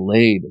this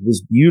blade,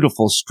 this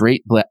beautiful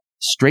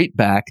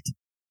straight-backed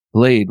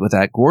blade with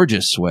that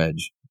gorgeous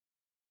swedge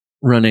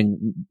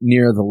running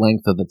near the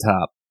length of the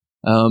top.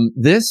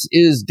 This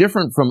is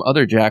different from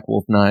other Jack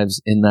Wolf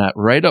knives in that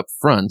right up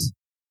front,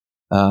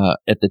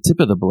 at the tip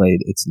of the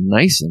blade, it's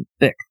nice and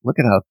thick. Look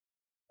at how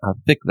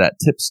thick that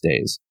tip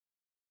stays.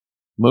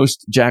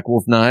 Most Jack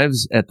Wolf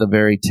knives at the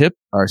very tip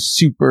are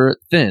super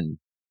thin,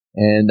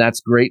 and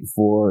that's great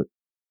for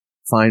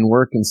fine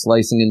work and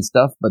slicing and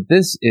stuff, but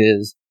this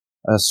is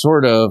a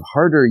sort of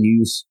harder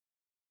use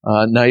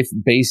knife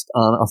based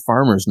on a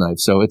farmer's knife,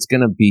 so it's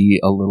going to be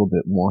a little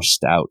bit more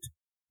stout.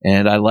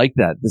 And I like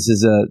that. This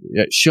is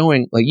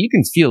showing, like, you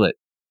can feel it.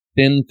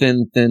 Thin,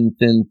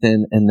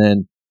 and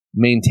then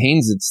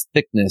maintains its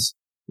thickness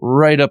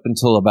right up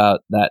until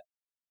about that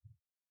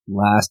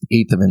last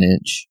eighth of an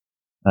inch,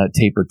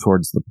 taper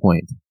towards the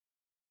point.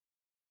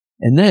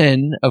 And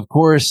then, of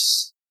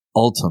course,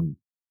 Ultem.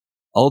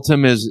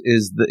 Ultem is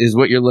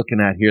what you're looking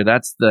at here.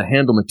 That's the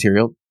handle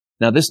material.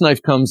 Now, this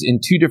knife comes in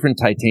 2 different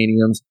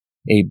titaniums,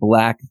 a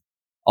black,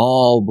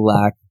 all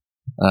black,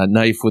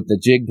 knife with the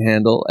jigged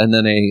handle, and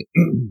then a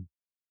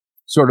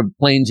sort of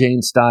plain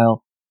Jane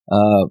style,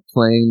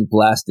 plain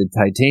blasted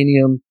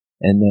titanium,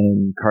 and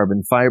then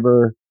carbon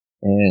fiber,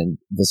 and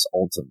this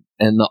Ultem.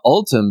 And the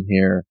Ultem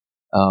here,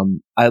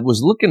 I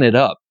was looking it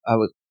up. I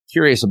was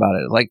curious about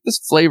it. Like, this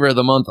flavor of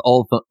the month,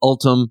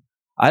 Ultem,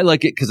 I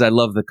like it because I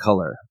love the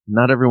color.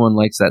 Not everyone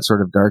likes that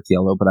sort of dark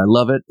yellow, but I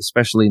love it,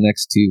 especially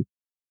next to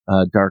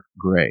dark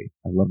gray.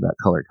 I love that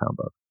color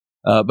combo.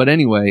 But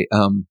anyway,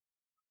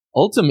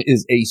 Ultem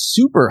is a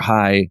super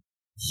high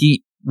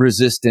heat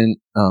resistant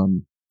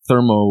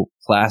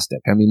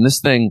thermoplastic. I mean, this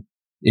thing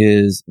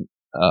is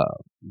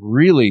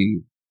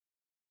really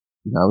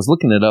I was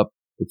looking it up,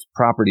 its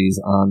properties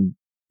on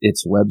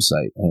its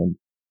website, and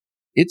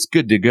it's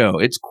good to go.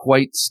 It's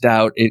quite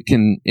stout. It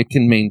can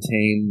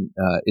maintain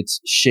its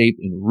shape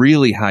in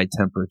really high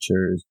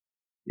temperatures.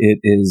 It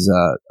is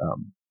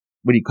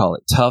what do you call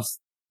it? Tough,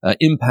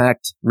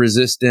 impact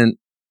resistant,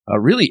 a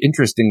really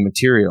interesting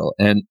material,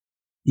 and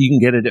you can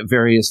get it at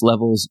various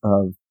levels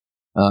of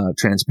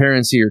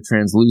transparency or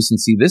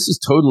translucency. This is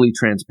totally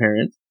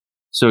transparent,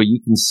 so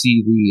you can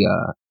see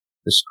the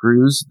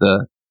screws,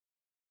 the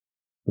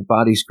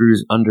body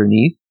screws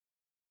underneath.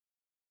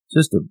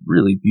 Just a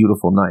really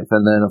beautiful knife.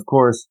 And then, of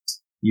course,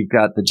 you've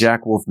got the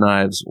Jack Wolf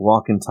Knives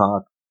walk and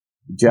talk.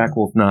 Jack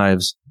Wolf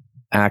Knives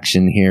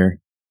action here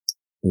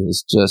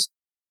is just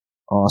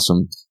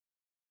awesome.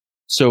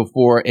 So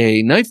for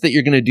a knife that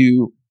you're going to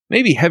do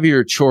maybe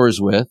heavier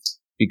chores with,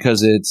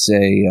 because it's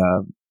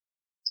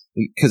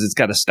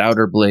got a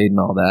stouter blade and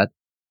all that,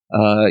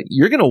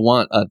 you're going to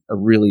want a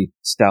really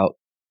stout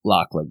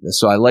lock like this.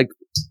 So I like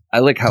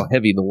how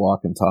heavy the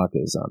walk and talk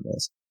is on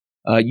this.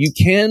 You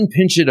can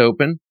pinch it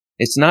open.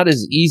 It's not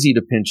as easy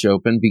to pinch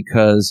open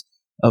because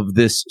of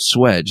this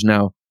swedge.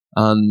 Now,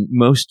 on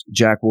most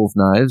Jack Wolf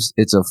knives,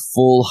 it's a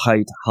full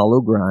height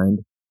hollow grind,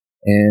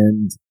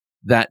 and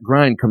that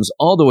grind comes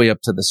all the way up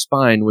to the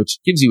spine, which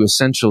gives you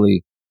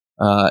essentially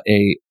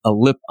a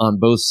lip on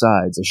both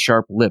sides, a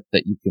sharp lip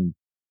that you can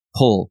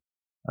pull,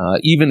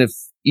 even if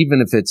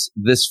it's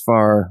this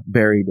far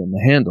buried in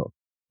the handle.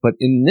 But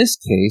in this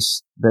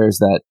case, there's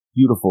that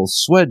beautiful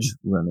swedge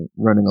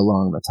running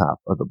along the top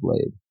of the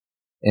blade.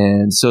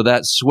 And so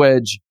that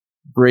swedge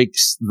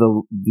breaks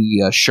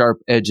the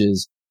sharp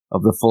edges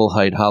of the full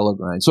height hollow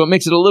grind. So it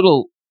makes it a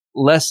little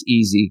less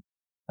easy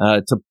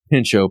to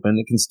pinch open.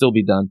 It can still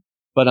be done.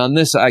 But on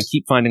this, I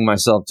keep finding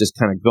myself just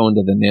kind of going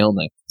to the nail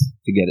neck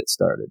to get it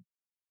started.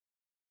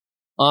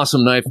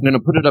 Awesome knife. I'm going to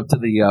put it up to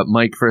the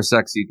mic for a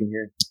sec so you can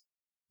hear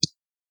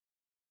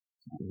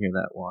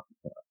that walk.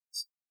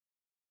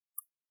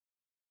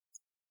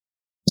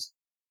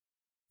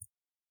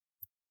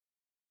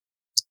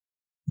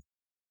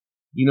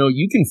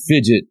 You can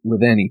fidget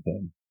with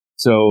anything.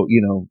 So,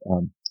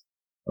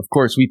 of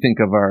course, we think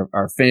of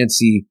our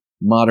fancy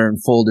modern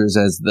folders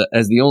as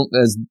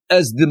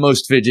the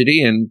most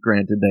fidgety, and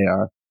granted they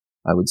are,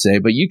 I would say.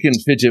 But you can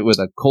fidget with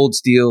a cold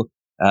steel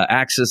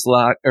axis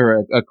lock,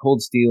 or a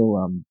cold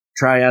steel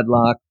triad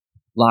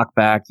lock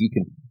back. You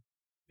can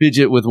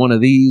fidget with one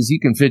of these. You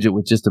can fidget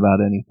with just about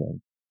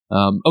anything.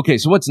 Okay,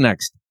 so what's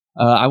next?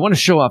 I want to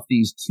show off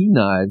these two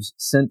knives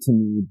sent to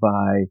me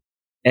by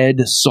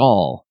Ed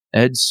Saul.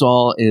 Ed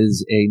Saul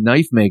is a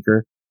knife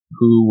maker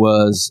who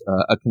was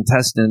a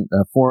contestant,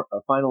 a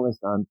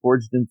finalist on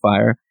Forged in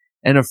Fire,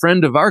 and a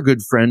friend of our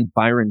good friend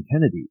Byron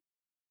Kennedy.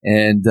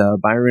 And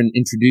Byron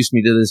introduced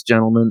me to this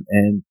gentleman,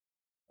 and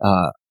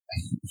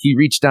he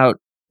reached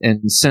out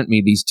and sent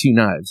me these two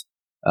knives.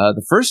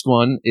 The first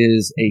one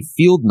is a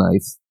field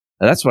knife.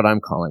 That's what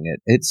I'm calling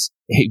it. It's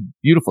a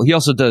beautiful. He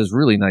also does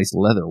really nice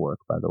leather work,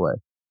 by the way.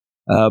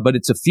 But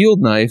it's a field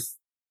knife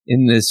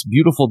in this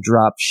beautiful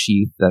drop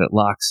sheath that it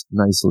locks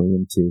nicely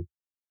into.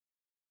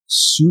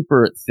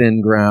 Super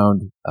thin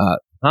ground,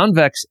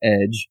 convex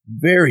edge,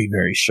 very,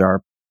 very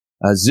sharp,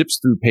 zips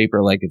through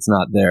paper like it's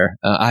not there.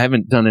 I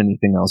haven't done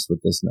anything else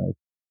with this knife,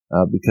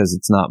 because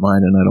it's not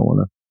mine and I don't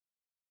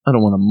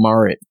want to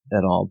mar it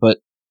at all, but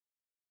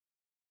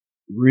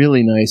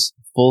really nice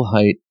full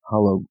height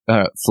hollow,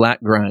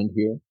 flat grind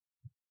here,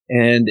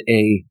 and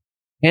a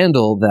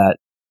handle that,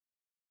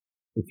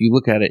 if you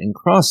look at it in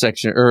cross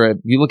section, or if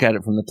you look at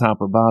it from the top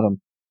or bottom,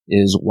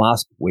 is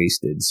wasp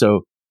waisted.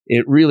 So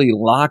it really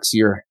locks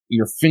your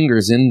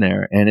fingers in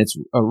there, and it's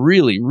a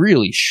really,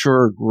 really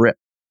sure grip.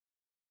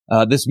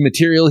 This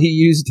material he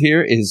used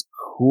here is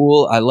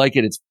cool. I like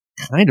it. It's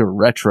kind of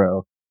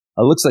retro.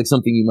 It looks like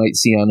something you might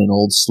see on an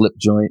old slip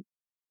joint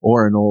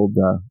or an old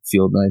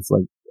field knife.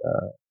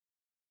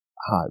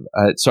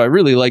 So I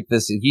really like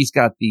this. He's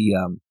got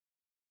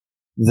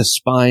the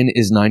spine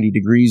is 90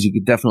 degrees. You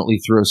could definitely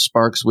throw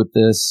sparks with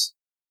this.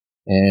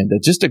 And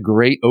just a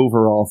great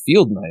overall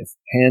field knife,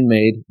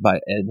 handmade by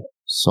Ed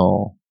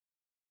Saul.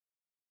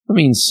 I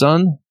mean,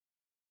 son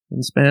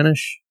in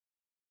Spanish.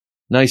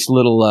 Nice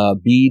little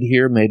bead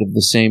here made of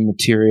the same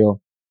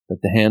material that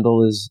the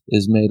handle is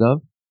made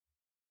of.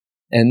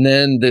 And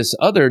then this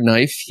other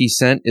knife he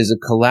sent is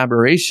a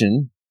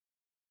collaboration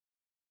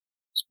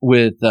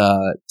with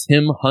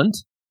TM Hunt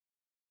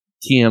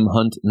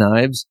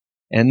Knives.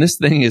 And this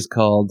thing is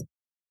called,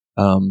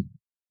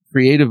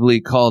 creatively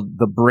called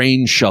the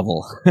Brain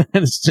Shovel.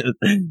 It's just,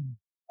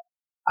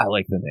 I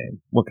like the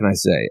name. What can I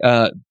say?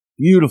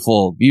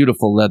 Beautiful,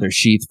 beautiful leather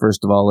sheath.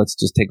 First of all, let's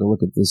just take a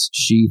look at this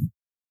sheath.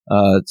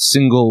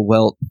 Single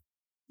welt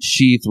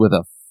sheath with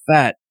a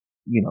fat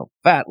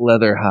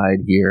leather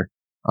hide here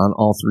on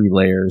all three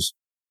layers.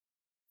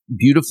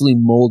 Beautifully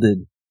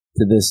molded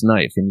to this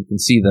knife. And you can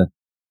see the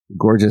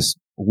gorgeous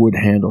wood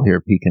handle here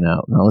peeking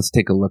out. Now let's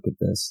take a look at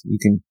this. You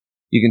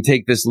can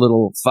take this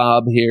little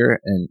fob here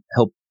and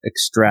help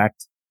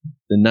extract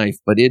the knife,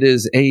 but it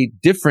is a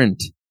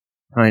different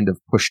kind of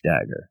push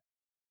dagger.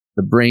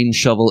 The Brain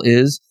Shovel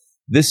is.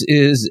 This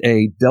is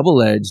a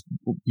double-edged,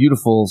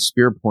 beautiful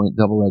spear point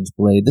double-edged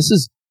blade. This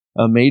is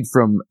made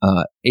from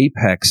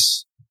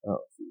Apex.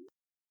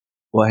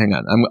 Well, hang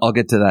on. I'll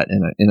get to that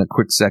in a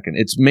quick second.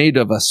 It's made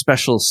of a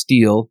special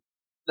steel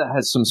that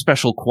has some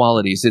special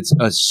qualities. It's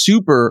a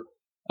super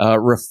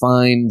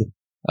refined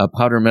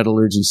powder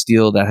metallurgy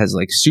steel that has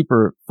like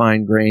super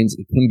fine grains.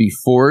 It can be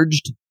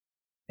forged,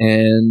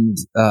 and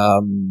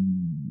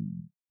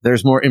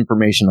there's more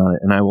information on it,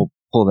 and I will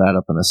pull that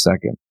up in a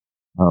second.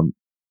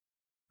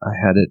 I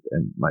had it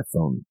and my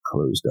phone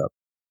closed up,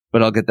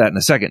 but I'll get that in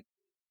a second.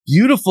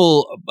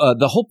 Beautiful.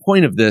 The whole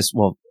point of this,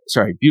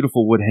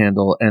 beautiful wood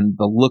handle, and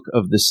the look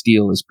of the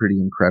steel is pretty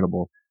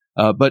incredible.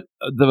 But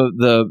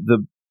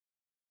the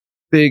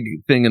big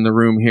thing in the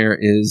room here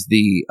is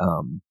the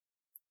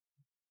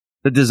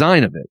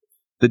design of it.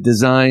 The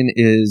design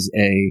is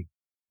a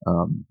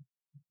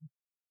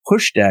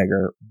push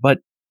dagger, but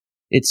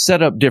it's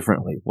set up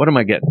differently. What am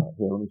I getting at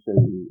here? Let me show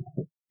you.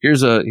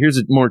 Here's a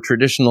more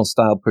traditional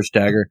style push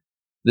dagger.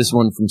 This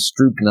one from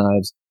Stroop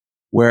Knives,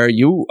 where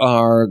you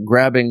are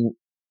grabbing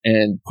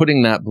and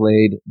putting that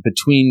blade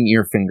between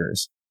your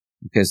fingers.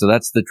 Okay, so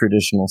that's the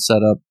traditional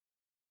setup.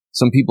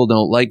 Some people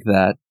don't like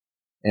that.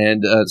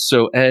 And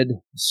so Ed,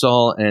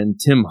 Saul, and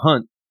Tim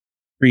Hunt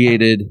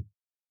created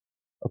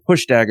a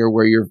push dagger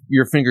where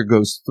your finger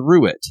goes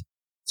through it.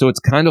 So it's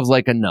kind of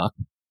like a knuck.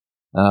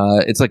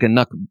 It's like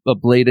a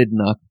bladed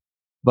knuck.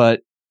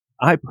 But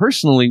I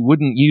personally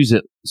wouldn't use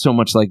it so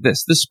much like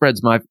this. This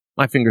spreads my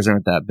fingers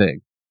aren't that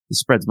big. It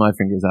spreads my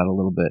fingers out a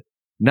little bit.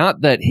 Not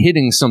that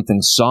hitting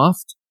something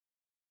soft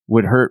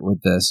would hurt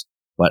with this,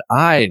 but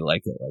I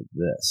like it like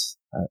this.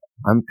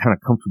 I'm kind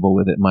of comfortable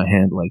with it in my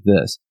hand like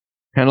this.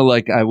 Kind of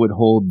like I would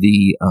hold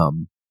the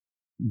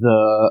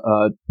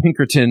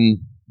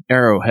Pinkerton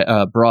arrowhead,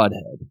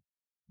 broadhead.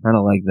 Kind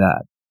of like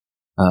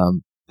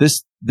that.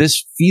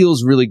 This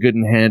feels really good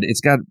in hand.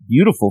 It's got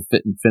beautiful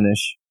fit and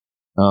finish.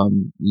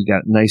 You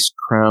got nice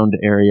crowned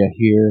area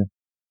here,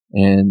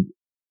 and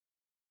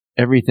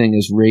everything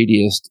is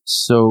radiused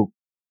so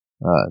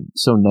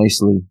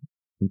nicely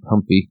and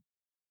comfy.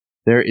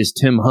 There is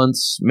Tim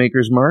Hunt's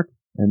Maker's Mark,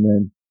 and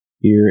then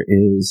here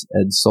is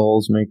Ed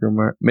Saul's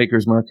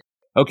Maker's Mark.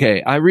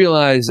 Okay, I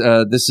realize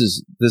this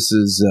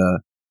is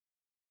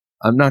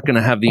I'm not going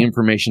to have the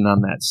information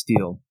on that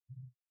steel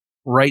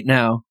right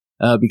now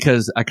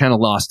because I kind of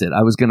lost it.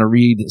 I was going to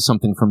read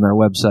something from their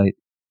website,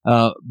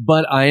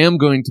 but I am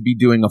going to be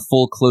doing a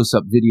full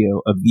close-up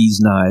video of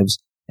these knives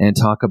and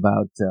talk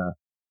about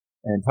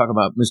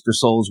Mr.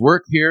 Soul's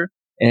work here.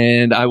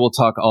 And I will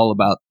talk all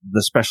about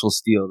the special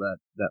steel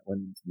that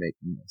went into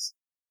making this.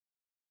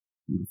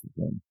 Beautiful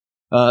thing.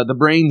 The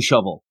Brain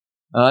Shovel.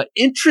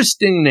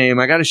 Interesting name.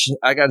 I gotta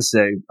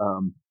say,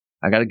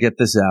 I gotta get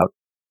this out.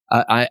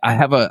 I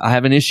have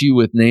an issue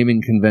with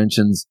naming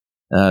conventions,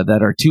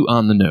 that are too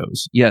on the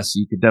nose. Yes,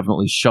 you could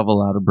definitely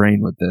shovel out a brain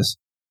with this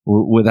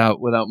without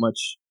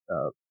much,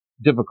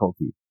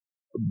 difficulty.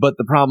 But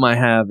the problem I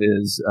have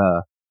is,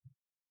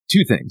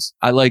 two things.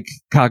 I like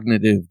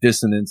cognitive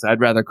dissonance. I'd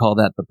rather call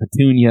that the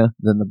petunia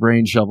than the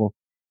brain shovel.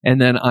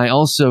 And then I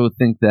also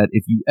think that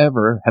if you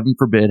ever, heaven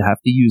forbid, have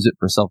to use it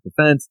for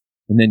self-defense,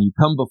 and then you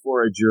come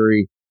before a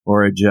jury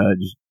or a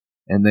judge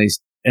and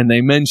they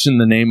mention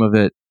the name of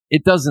it,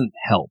 it doesn't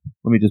help.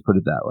 Let me just put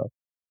it that way.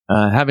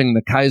 Having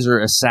the Kaiser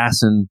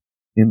assassin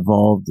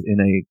involved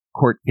in a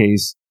court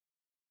case,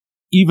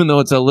 even though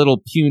it's a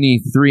little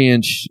puny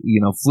 3-inch,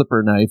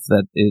 flipper knife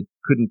that it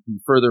couldn't be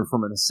further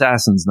from an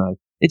assassin's knife,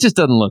 it just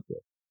doesn't look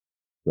good.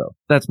 So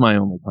that's my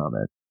only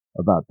comment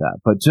about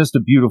that. But just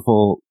a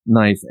beautiful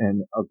knife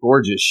and a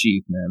gorgeous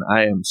sheath, man.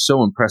 I am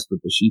so impressed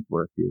with the sheath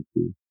work here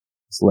too.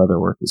 This leather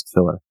work is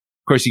killer.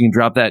 Of course, you can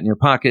drop that in your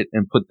pocket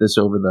and put this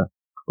over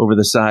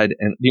the side.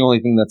 And the only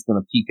thing that's going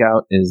to peek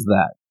out is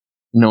that.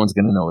 No one's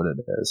going to know what it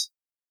is.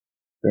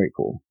 Very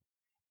cool.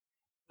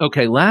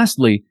 Okay,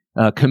 lastly,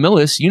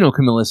 Camillus,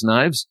 Camillus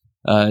Knives,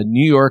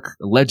 New York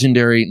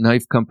legendary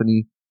knife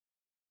company,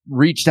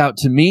 reached out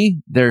to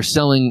me. They're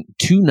selling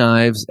 2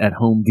 knives at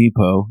Home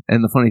Depot.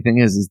 And the funny thing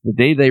is the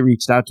day they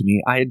reached out to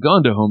me, I had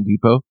gone to Home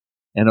Depot.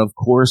 And of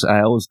course,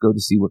 I always go to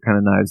see what kind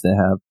of knives they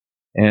have.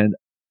 And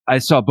I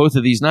saw both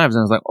of these knives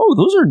and I was like, oh,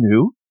 those are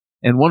new.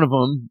 And one of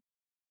them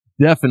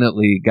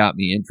definitely got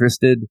me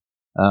interested.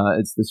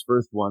 It's this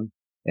first one.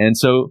 And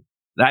so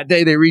that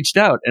day they reached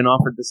out and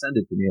offered to send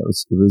it to me. It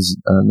was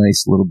a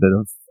nice little bit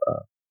of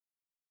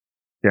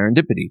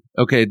serendipity.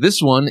 Okay,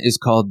 this one is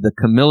called the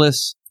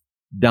Camillus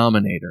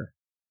Dominator.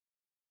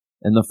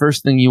 And the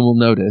first thing you will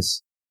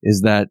notice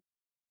is that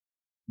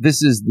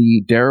this is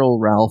the Daryl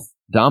Ralph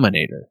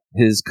Dominator,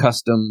 his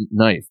custom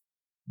knife.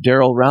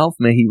 Daryl Ralph,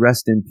 may he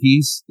rest in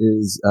peace,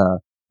 is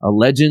a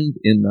legend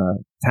in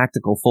the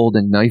tactical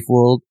folding knife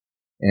world.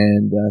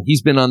 And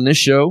he's been on this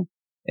show.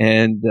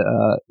 And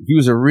he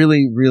was a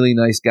really, really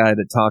nice guy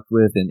to talk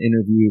with and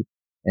interview.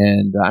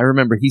 And I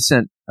remember he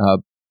sent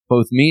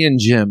both me and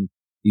Jim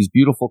these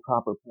beautiful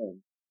copper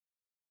pens.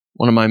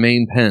 One of my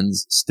main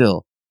pens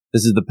still.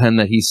 This is the pen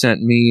that he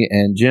sent me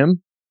and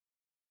Jim.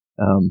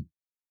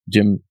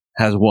 Jim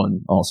has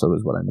one also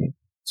is what I mean.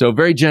 So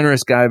very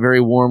generous guy,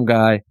 very warm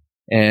guy.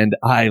 And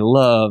I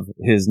love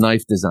his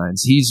knife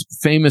designs. He's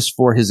famous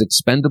for his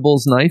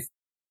Expendables knife,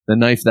 the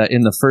knife that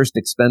in the first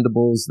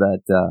Expendables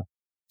that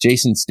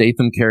Jason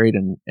Statham carried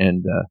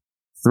and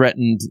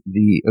threatened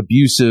the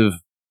abusive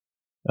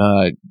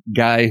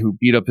guy who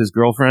beat up his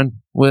girlfriend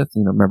with.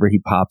 Remember he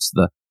pops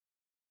the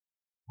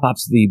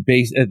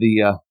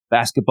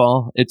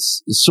basketball.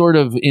 It's sort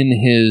of in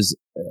his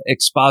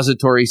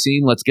expository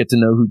scene. Let's get to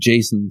know who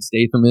Jason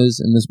Statham is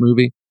in this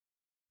movie.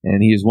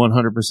 And he is 100%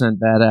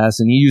 badass.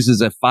 And he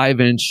uses a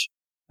 5-inch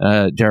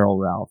Daryl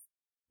Ralph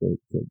to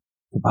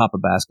pop a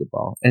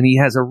basketball. And he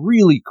has a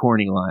really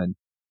corny line.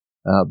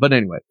 But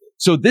anyway,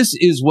 so this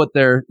is what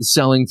they're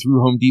selling through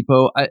Home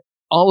Depot.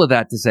 All of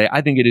that to say,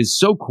 I think it is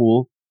so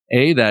cool,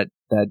 that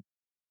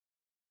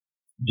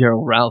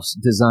Daryl Ralph's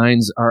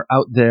designs are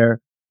out there,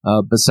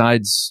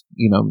 besides,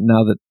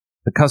 now that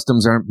the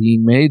customs aren't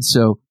being made.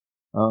 So,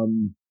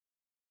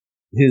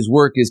 his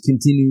work is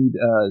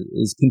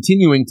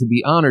continuing to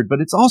be honored, but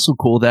it's also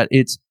cool that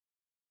it's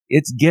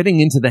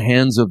getting into the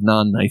hands of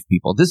non-knife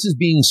people. This is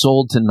being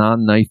sold to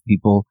non-knife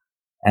people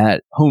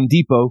at Home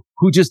Depot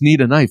who just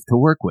need a knife to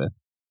work with.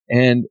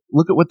 And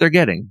look at what they're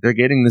getting. They're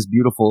getting this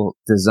beautiful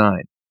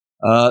design.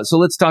 So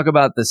let's talk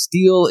about the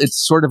steel.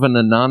 It's sort of an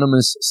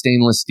anonymous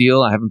stainless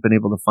steel. I haven't been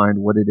able to find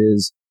what it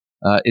is.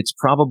 It's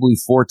probably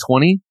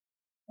 420.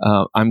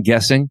 I'm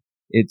guessing.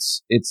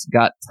 It's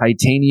got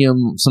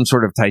titanium, some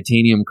sort of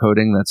titanium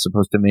coating that's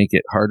supposed to make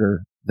it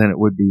harder than it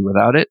would be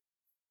without it.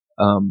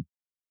 I'm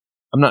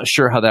not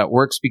sure how that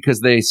works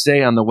because they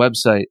say on the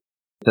website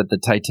that the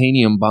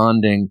titanium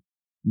bonding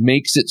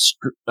makes it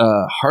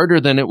harder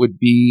than it would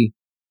be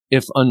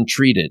if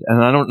untreated.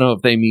 And I don't know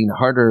if they mean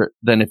harder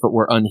than if it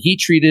were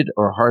unheat treated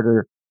or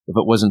harder if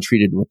it wasn't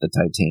treated with the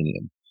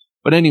titanium.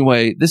 But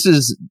anyway, this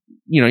is,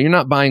 you're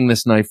not buying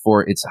this knife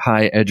for its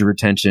high edge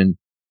retention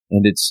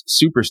and it's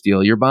super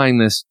steel. You're buying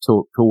this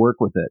to work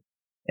with it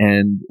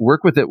and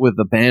work with it with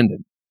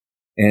abandon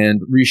and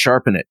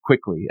resharpen it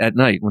quickly at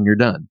night when you're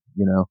done,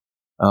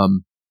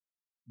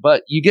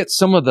 but you get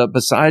some of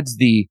besides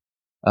the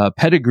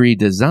pedigree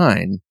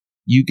design,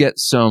 you get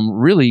some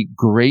really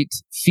great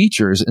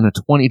features in a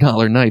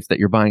 $20 knife that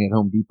you're buying at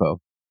Home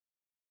Depot.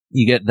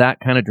 You get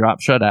that kind of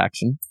drop shut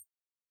action.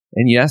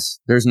 And yes,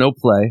 there's no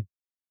play.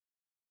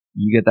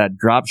 You get that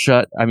drop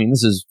shut. I mean,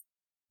 this is,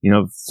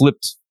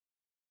 flipped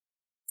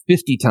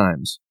 50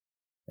 times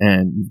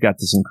and you've got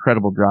this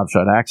incredible drop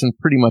shot action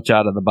pretty much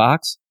out of the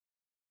box.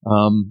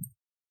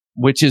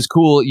 Which is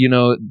cool,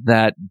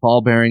 that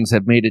ball bearings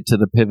have made it to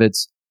the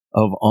pivots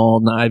of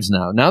all knives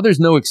now. Now there's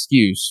no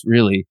excuse,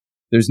 really.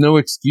 There's no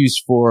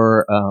excuse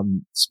for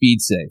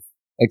speed safe,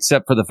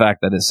 except for the fact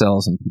that it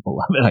sells and people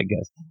love it, I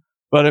guess.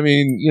 But I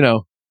mean,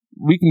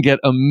 we can get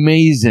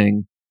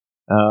amazing,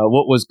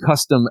 what was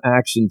custom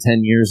action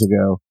 10 years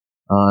ago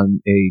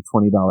on a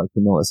 $20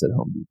 Camillus at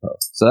Home Depot.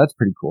 So that's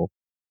pretty cool.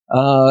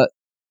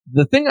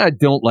 The thing I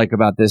don't like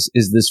about this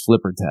is this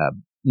flipper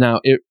tab. Now,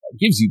 it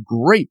gives you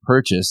great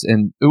purchase,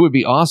 and it would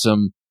be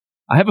awesome.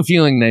 I have a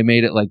feeling they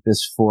made it like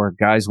this for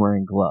guys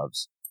wearing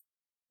gloves.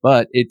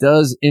 But it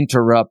does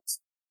interrupt.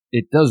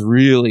 It does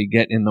really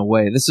get in the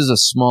way. This is a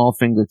small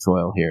finger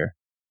choil here.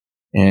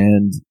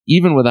 And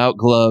even without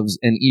gloves,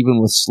 and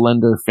even with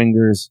slender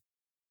fingers,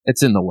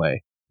 it's in the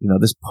way.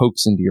 This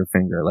pokes into your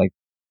finger. Like,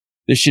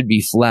 this should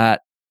be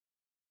flat,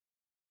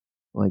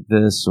 like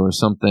this or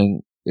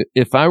something.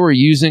 If I were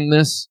using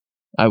this,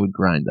 I would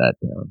grind that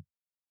down.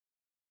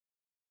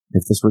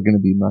 If this were going to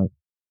be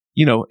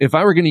if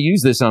I were going to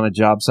use this on a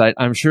job site,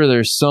 I'm sure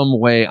there's some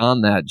way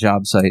on that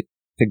job site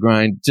to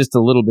grind just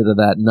a little bit of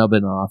that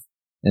nubbin off,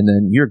 and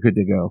then you're good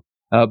to go.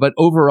 But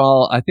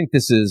overall, I think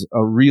this is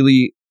a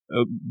really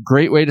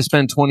great way to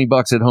spend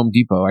 $20 at Home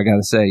Depot. I got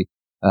to say,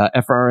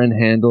 FRN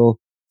handle,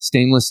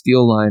 stainless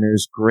steel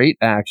liners, great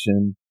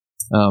action.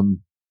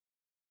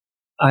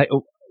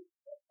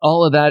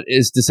 All of that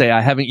is to say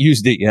I haven't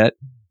used it yet.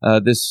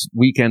 This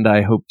weekend,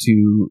 I hope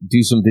to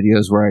do some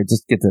videos where I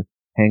just get to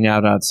hang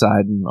out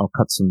outside and I'll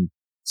cut some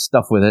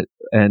stuff with it.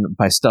 And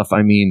by stuff,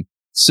 I mean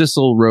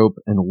sisal, rope,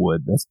 and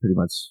wood. That's pretty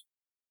much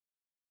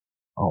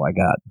all I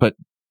got. But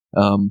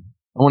I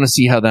want to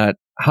see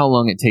how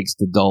long it takes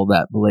to dull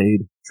that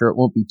blade. Sure, it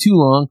won't be too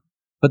long,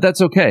 but that's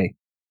okay.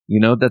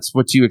 That's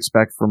what you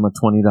expect from a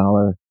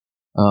 $20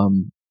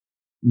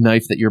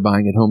 knife that you're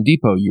buying at Home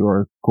Depot.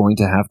 You're going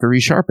to have to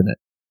resharpen it.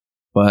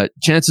 But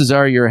chances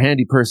are you're a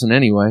handy person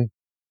anyway.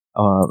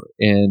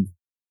 And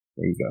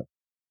there you go.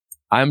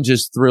 I'm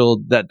just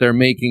thrilled that they're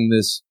making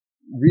this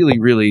really,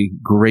 really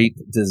great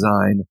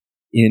design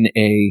in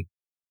a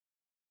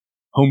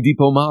Home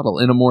Depot model,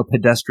 in a more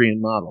pedestrian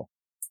model.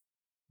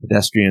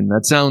 Pedestrian.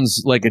 That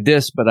sounds like a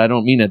diss, but I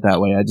don't mean it that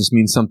way. I just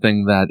mean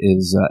something that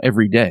is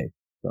every day.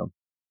 So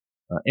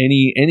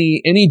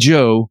any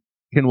Joe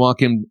can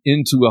walk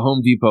into a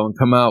Home Depot and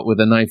come out with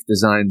a knife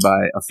designed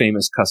by a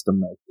famous custom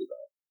knife designer.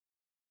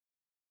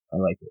 I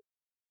like it.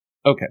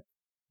 Okay.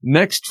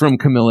 Next from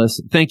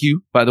Camillus. Thank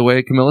you, by the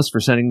way, Camillus,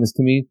 for sending this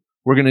to me.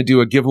 We're going to do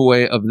a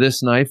giveaway of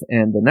this knife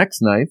and the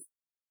next knife.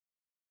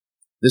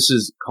 This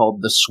is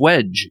called the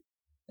Swedge.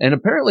 And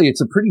apparently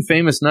it's a pretty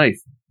famous knife,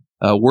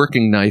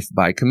 working knife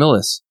by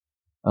Camillus.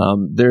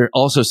 They're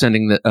also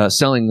selling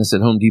this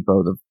at Home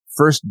Depot. The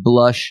first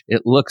blush,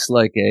 it looks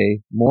like a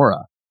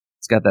Mora.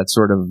 It's got that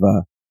sort of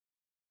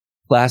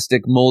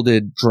plastic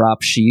molded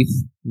drop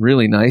sheath.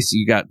 Really nice.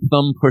 You got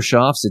thumb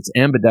push-offs. It's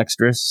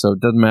ambidextrous, so it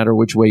doesn't matter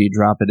which way you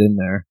drop it in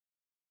there.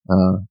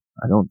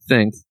 I don't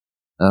think.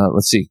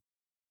 Let's see.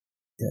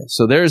 Okay,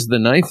 so there's the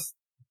knife.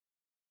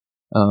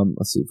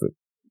 Let's see if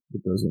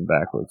it goes in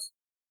backwards.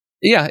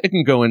 Yeah, it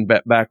can go in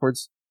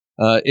backwards.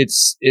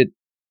 It's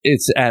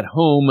at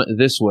home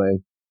this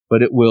way,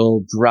 but it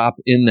will drop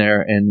in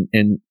there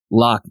and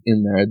lock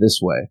in there this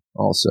way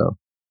also.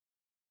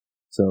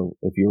 So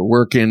if you're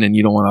working and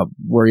you don't want to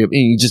worry about,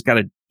 you just got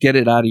to get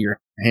it out of your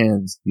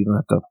hands. You don't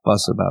have to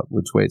fuss about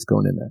which way it's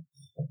going in there.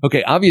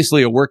 Okay,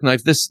 obviously a work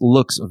knife. This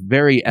looks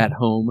very at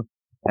Home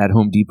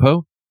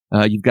Depot.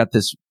 You've got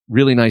this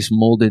really nice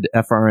molded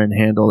FRN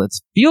handle. It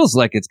feels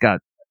like it's got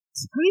a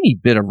tiny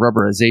bit of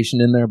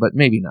rubberization in there, but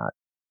maybe not.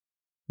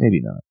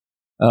 Maybe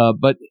not.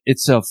 But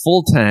it's a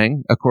full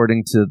tang,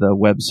 according to the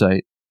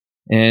website.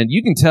 And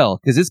you can tell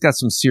because it's got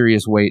some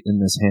serious weight in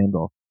this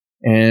handle.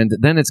 And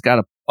then it's got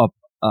a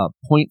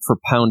point for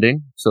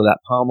pounding. So that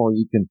pommel,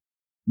 you can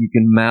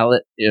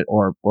mallet it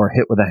or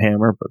hit with a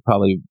hammer, but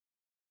probably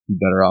be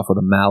better off with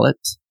a mallet.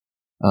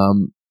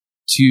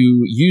 To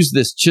use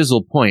this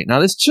chisel point. Now,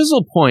 this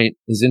chisel point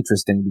is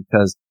interesting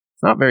because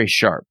it's not very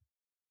sharp.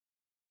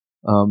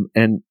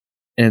 And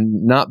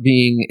not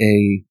being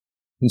a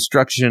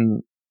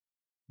construction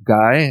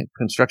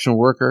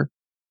worker,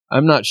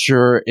 I'm not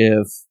sure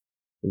if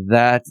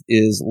that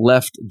is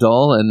left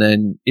dull and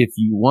then if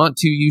you want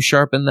to, you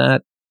sharpen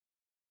that,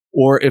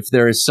 or if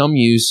there is some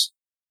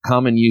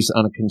common use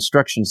on a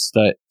construction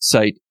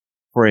site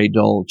for a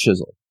dull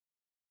chisel.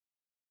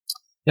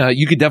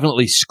 You could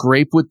definitely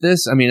scrape with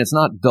this. I mean, it's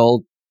not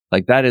dull.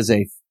 Like that is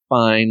a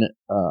fine,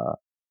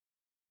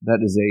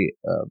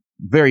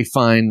 very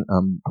fine,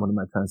 what am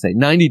I trying to say?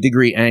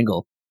 90-degree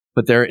angle,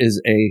 but there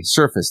is a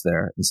surface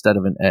there instead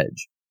of an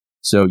edge.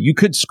 So you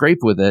could scrape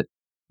with it,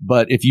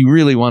 but if you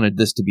really wanted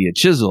this to be a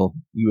chisel,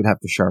 you would have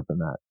to sharpen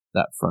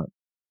that front.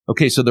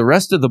 Okay, so the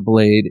rest of the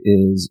blade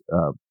is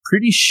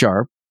pretty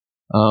sharp.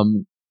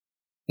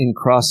 In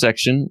cross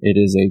section, it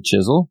is a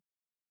chisel,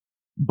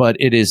 but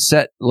it is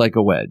set like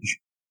a wedge.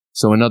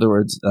 So in other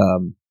words,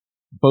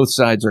 both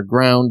sides are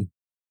ground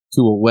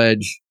to a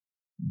wedge,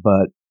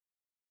 but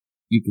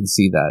you can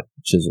see that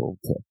chisel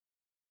tip.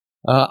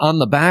 On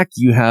the back,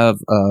 you have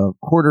a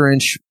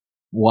 1/4-inch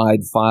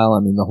wide file. I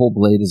mean, the whole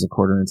blade is a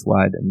 1/4-inch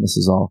wide, and this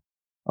is all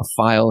a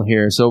file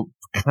here. So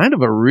kind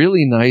of a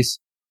really nice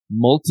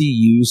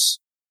multi-use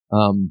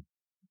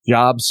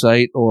job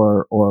site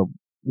or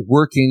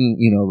working,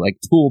 like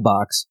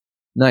toolbox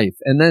knife.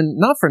 And then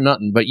not for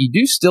nothing, but you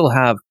do still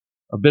have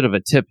a bit of a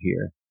tip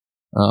here.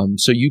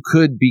 So you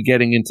could be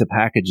getting into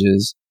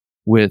packages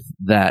with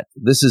that.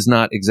 This is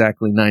not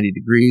exactly 90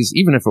 degrees.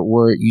 Even if it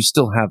were, you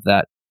still have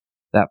that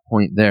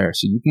point there.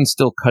 So you can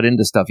still cut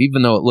into stuff,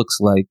 even though it looks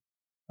like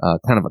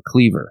kind of a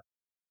cleaver.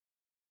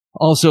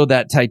 Also,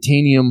 that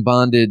titanium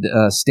bonded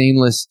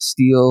stainless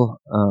steel.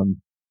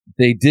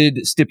 They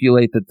did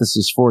stipulate that this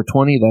is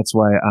 420. That's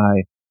why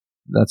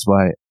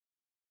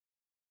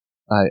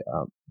I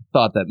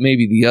thought that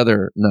maybe the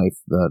other knife,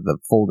 the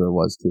folder,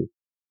 was too.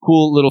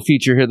 Cool little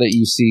feature here that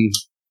you see.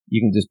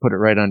 You can just put it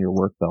right on your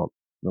work belt.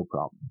 No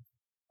problem.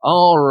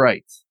 All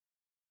right.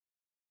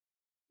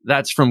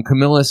 That's from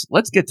Camillus.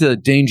 Let's get to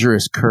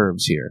dangerous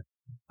curves here.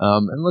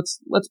 And let's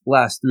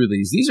blast through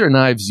these. These are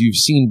knives you've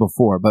seen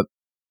before, but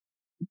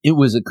it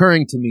was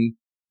occurring to me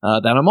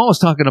that I'm always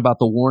talking about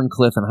the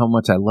Wharncliffe and how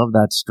much I love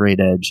that straight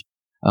edge.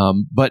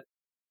 But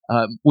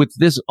with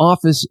this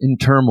office in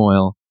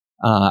turmoil,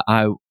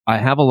 I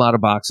have a lot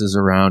of boxes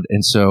around,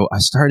 and so I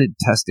started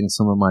testing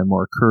some of my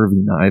more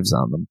curvy knives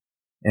on them.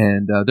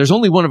 And there's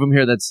only one of them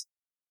here that's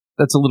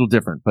a little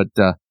different, but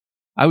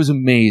I was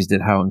amazed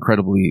at how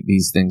incredibly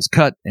these things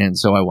cut, and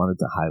so I wanted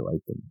to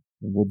highlight them.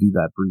 And we'll do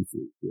that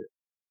briefly here.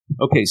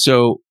 Okay,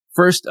 so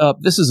first up,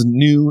 this is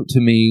new to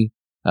me,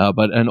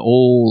 but an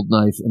old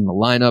knife in the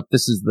lineup.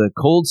 This is the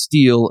Cold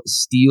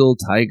Steel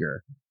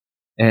Tiger.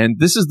 And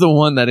this is the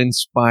one that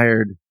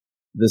inspired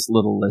this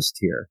little list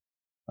here,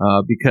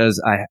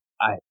 because I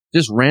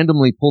just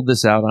randomly pulled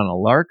this out on a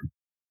lark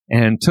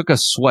and took a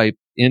swipe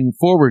in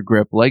forward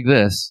grip like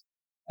this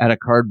at a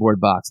cardboard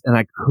box, and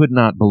I could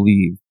not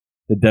believe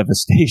the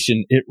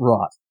devastation it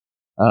wrought.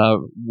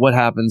 What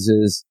happens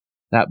is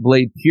that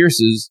blade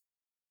pierces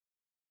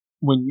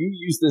when you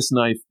use this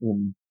knife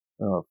in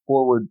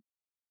forward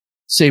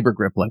saber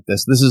grip like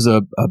this. This is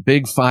a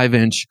big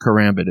 5-inch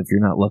karambit if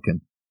you're not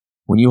looking.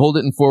 When you hold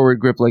it in forward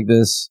grip like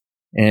this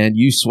and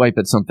you swipe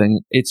at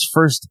something, it's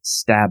first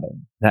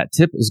stabbing. That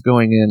tip is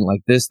going in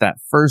like this. That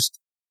first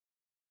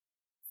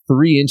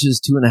 3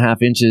 inches,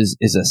 2.5 inches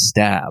is a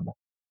stab.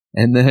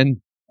 And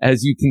then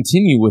as you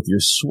continue with your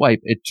swipe,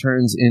 it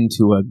turns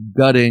into a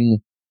gutting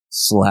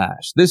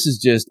slash. This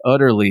is just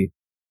utterly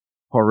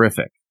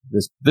horrific.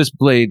 This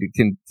blade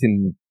can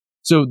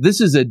So this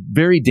is a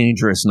very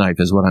dangerous knife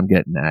is what I'm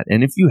getting at.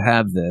 And if you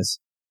have this,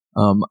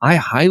 I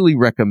highly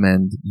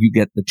recommend you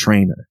get the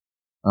trainer.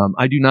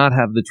 I do not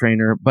have the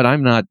trainer, but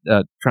I'm not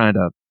trying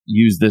to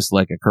use this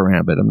like a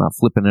karambit. I'm not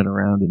flipping it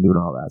around and doing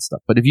all that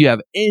stuff. But if you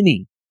have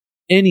any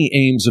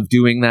aims of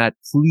doing that,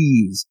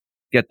 please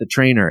get the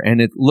trainer. And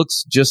it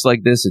looks just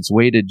like this. It's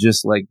weighted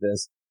just like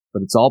this,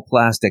 but it's all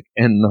plastic.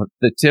 And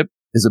the tip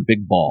is a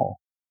big ball,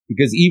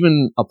 because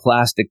even a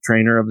plastic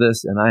trainer of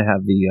this, and I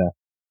have the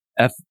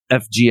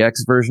FGX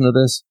version of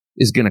this,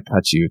 is going to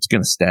cut you. It's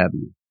going to stab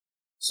you.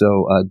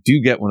 So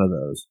do get one of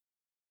those.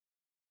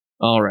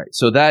 All right.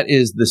 So that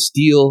is the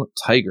Steel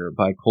Tiger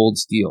by Cold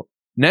Steel.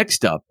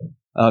 Next up,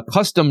 a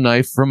custom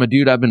knife from a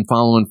dude I've been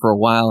following for a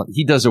while.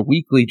 He does a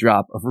weekly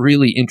drop of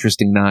really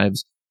interesting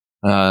knives.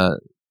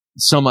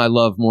 Some I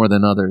love more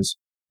than others.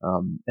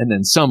 And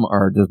then some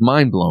are just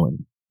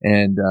mind-blowing.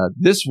 And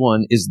this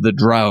one is the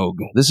Draug.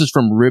 This is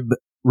from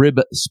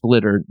Rib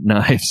Splitter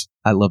Knives.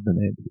 I love the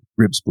name.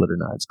 Rib Splitter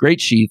Knives.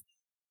 Great sheath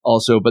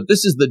also, but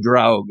this is the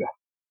Draug.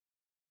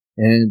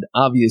 And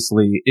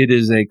obviously it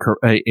is a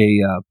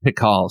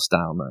Pikal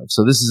style knife.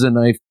 So this is a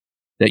knife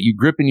that you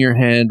grip in your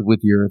hand with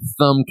your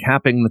thumb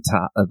capping the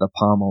top of the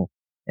pommel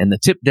and the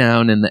tip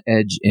down and the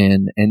edge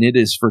in. And it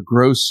is for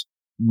gross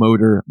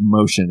motor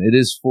motion. It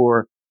is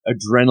for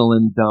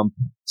adrenaline dump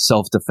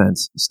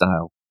self-defense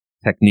style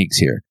techniques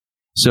here.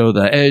 So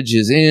the edge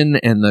is in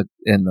and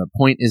the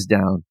point is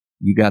down.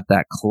 You got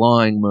that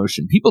clawing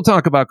motion. People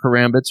talk about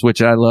karambits,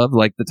 which I love,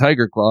 like the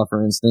tiger claw,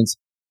 for instance.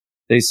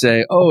 They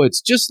say, oh, it's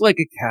just like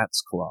a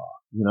cat's claw,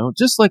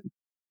 just like,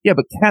 yeah,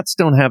 but cats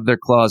don't have their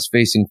claws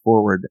facing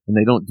forward and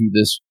they don't do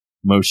this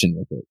motion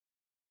with it.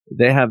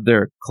 They have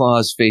their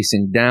claws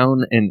facing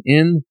down and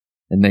in,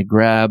 and they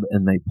grab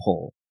and they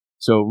pull.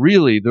 So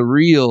really, the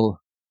real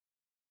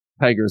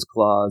tiger's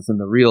claws and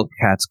the real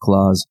cat's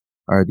claws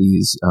are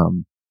these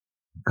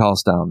Pikal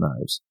style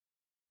knives.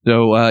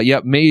 So,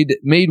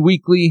 made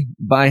weekly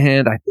by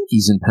hand. I think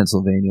he's in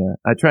Pennsylvania.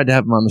 I tried to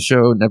have him on the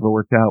show. It never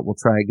worked out. We'll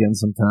try again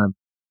sometime.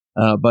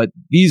 But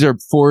these are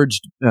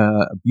forged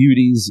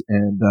beauties,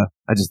 and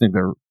I just think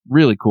they're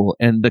really cool.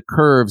 And the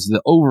curves,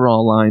 the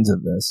overall lines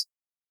of this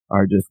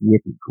are just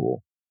wicked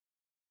cool.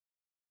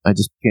 I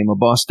just became a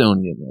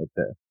Bostonian right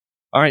there.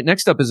 All right,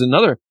 next up is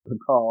another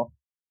Pikal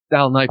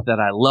style knife that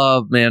I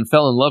love. Man,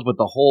 fell in love with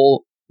the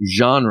whole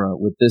genre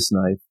with this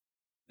knife.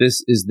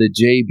 This is the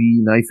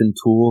JB Knife and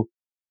Tool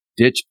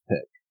Ditch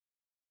Pick.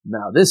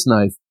 Now, this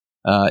knife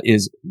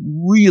is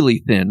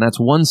really thin. That's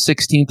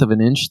 1/16 of an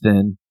inch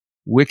thin.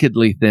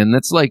 Wickedly thin.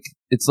 It's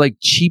like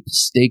cheap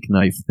steak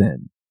knife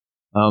thin.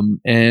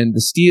 And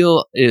the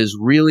steel is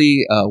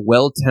really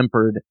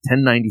well-tempered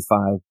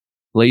 1095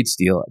 blade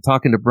steel.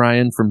 Talking to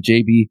Brian from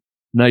JB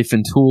Knife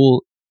and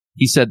Tool,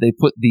 he said they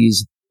put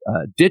these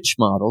ditch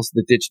models.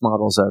 The ditch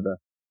models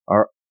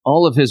are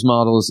all of his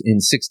models in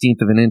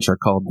 16th of an inch are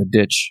called the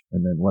ditch,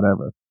 and then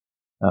whatever.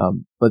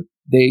 But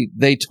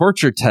they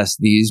torture test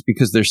these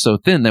because they're so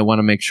thin. They want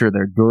to make sure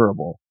they're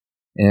durable.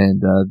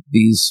 And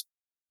these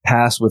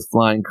pass with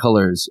flying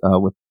colors,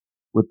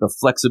 with the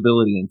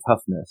flexibility and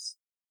toughness,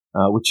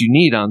 which you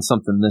need on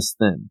something this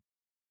thin.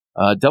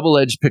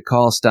 Double-edged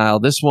Pikal style.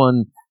 This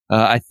one,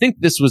 I think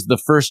this was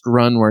the first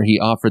run where he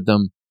offered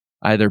them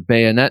either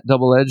bayonet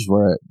double-edged,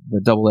 where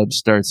the double-edge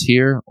starts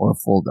here, or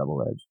full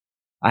double-edged.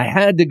 I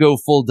had to go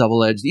full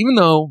double-edged, even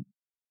though,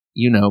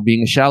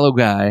 being a shallow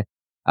guy,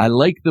 I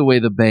like the way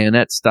the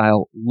bayonet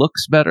style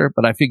looks better,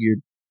 but I figured,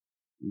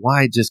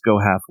 why just go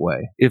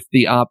halfway if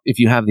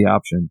you have the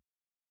option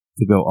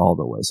to go all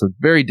the way? So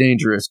very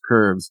dangerous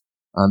curves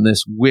on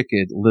this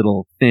wicked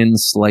little thin,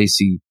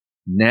 slicey,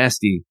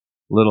 nasty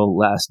little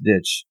last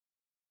ditch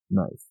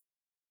knife.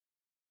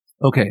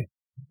 Okay,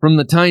 from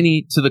the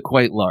tiny to the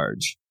quite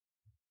large,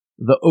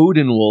 the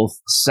Odin Wolf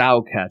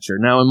sow catcher.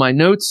 Now in my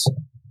notes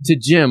to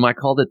Jim, I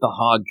called it the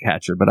hog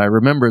catcher, but I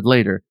remembered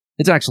later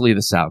it's actually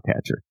the sow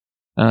catcher.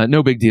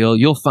 No big deal.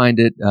 You'll find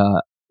it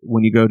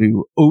when you go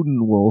to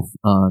Odin Wolf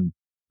on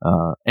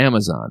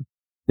Amazon.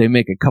 They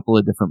make a couple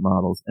of different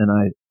models,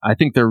 and I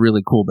think they're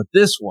really cool. But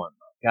this one,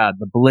 God,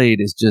 the blade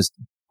is just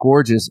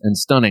gorgeous and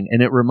stunning,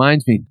 and it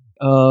reminds me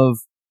of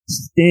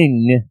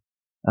Sting,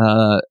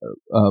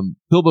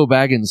 Bilbo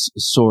Baggins'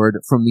 sword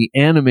from the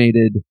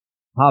animated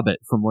Hobbit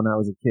from when I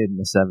was a kid in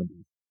the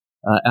 70s.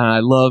 And I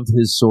loved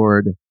his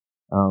sword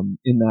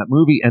in that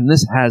movie, and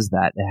this has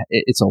that.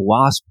 It's a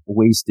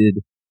wasp-waisted,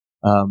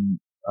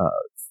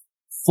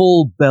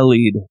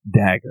 full-bellied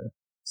dagger.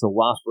 So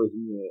wasp-waisted,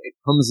 it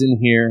comes in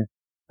here,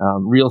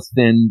 real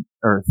thin,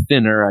 or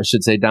thinner, I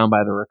should say, down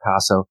by the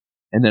ricasso,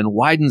 and then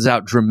widens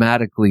out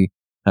dramatically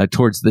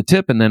towards the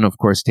tip, and then, of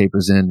course,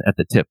 tapers in at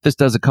the tip. This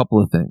does a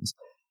couple of things.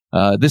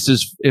 This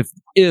is,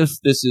 if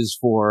this is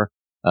for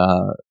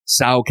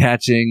sow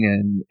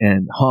catching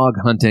and hog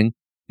hunting,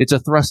 it's a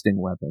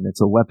thrusting weapon.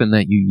 It's a weapon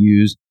that you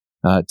use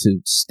to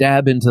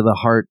stab into the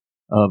heart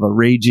of a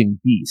raging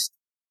beast.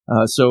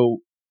 So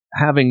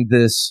having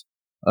these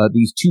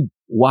two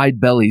wide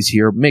bellies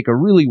here make a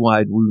really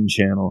wide wound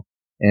channel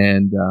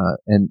and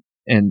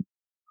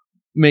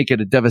make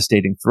it a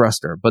devastating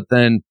thruster. But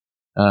then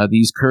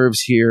These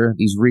curves here,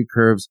 these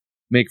recurves,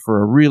 make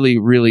for a really,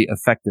 really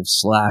effective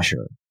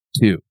slasher,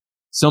 too.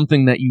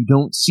 Something that you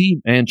don't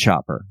see, and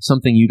chopper,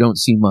 something you don't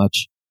see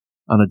much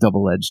on a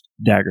double-edged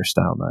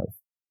dagger-style knife.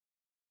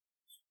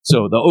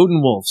 So the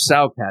Odin Wolf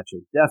Sow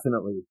Catcher,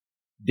 definitely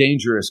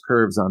dangerous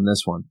curves on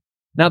this one.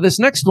 Now, this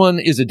next one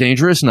is a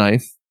dangerous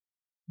knife,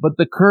 but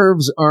the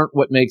curves aren't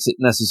what makes it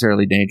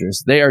necessarily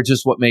dangerous. They are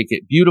just what make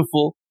it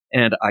beautiful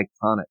and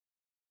iconic.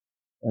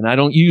 And I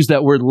don't use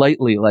that word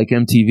lightly like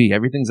MTV.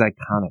 Everything's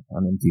iconic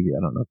on MTV.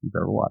 I don't know if you've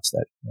ever watched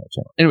that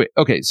channel. Anyway,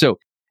 okay, so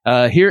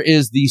here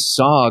is the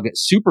SOG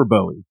Super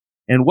Bowie.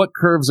 And what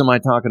curves am I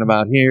talking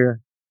about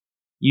here?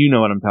 You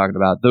know what I'm talking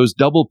about. Those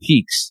double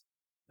peaks,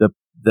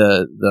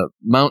 the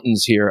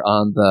mountains here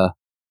on the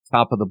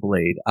top of the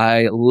blade.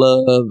 I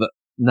love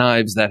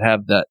knives that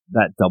have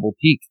that double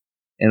peak.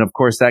 And of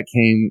course, that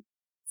came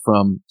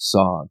from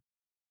SOG.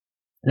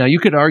 Now, you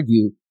could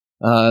argue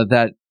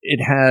that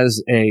it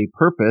has a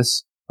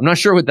purpose. I'm not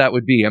sure what that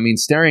would be. I mean,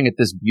 staring at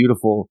this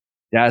beautiful,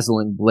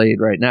 dazzling blade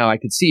right now, I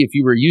could see if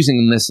you were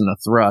using this in a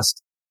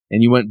thrust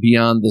and you went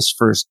beyond this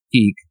first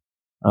peak,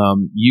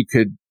 you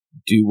could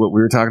do what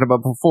we were talking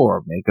about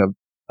before, make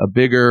a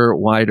bigger,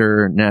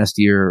 wider,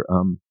 nastier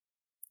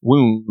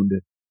wound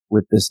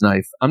with this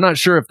knife. I'm not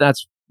sure if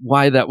that's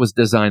why that was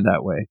designed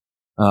that way,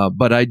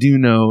 but I do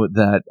know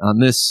that on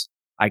this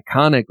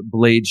iconic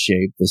blade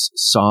shape, this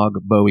SOG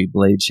Bowie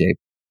blade shape,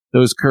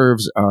 those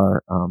curves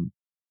are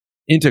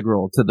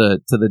integral to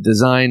the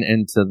design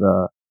and to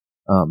the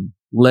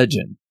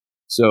legend.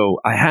 So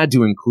I had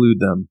to include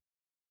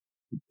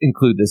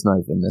this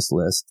knife in this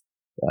list,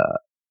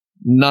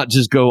 not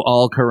just go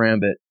all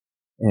karambit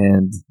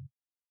and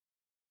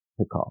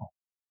pick all.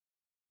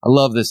 I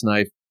love this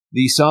knife.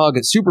 The SOG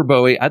Super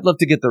Bowie, I'd love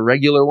to get the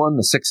regular one,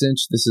 the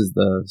 6-inch. This is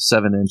the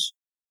 7-inch,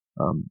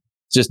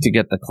 just to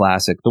get the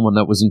classic, the one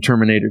that was in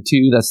Terminator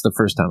 2. That's the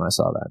first time I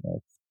saw that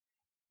knife.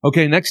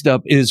 Okay, next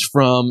up is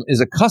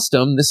a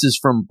custom. This is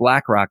from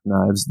Blackrock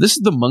Knives. This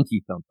is the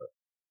Monkey Thumper.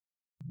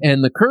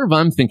 And the curve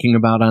I'm thinking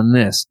about on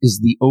this is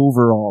the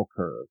overall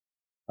curve,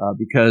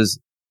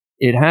 because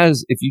it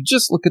has, if you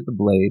just look at the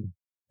blade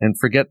and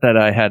forget that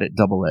I had it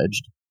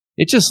double-edged,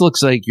 it just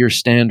looks like your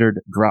standard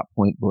drop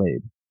point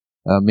blade.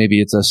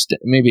 Maybe it's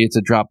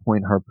a drop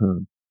point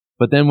harpoon.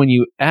 But then when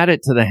you add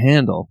it to the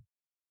handle,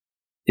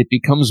 it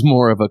becomes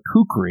more of a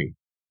kukri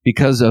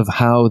because of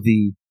how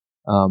the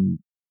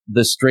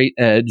straight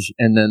edge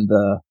and then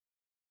the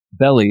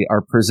belly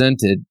are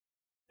presented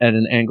at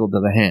an angle to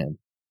the hand.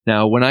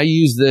 Now, when I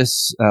use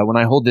this, when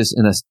I hold this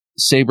in a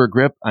saber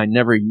grip, I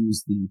never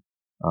use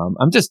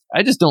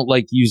I just don't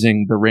like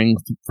using the ring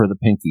for the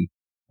pinky,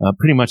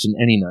 pretty much in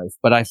any knife.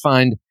 But I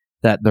find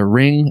that the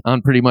ring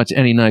on pretty much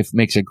any knife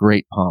makes a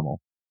great pommel.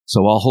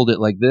 So I'll hold it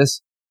like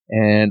this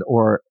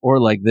or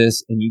like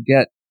this, and you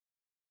get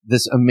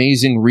this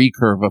amazing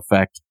recurve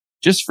effect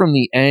just from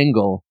the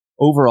angle,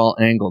 overall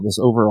angle, this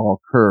overall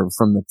curve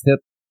from the tip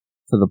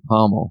to the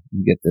pommel.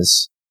 You get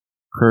this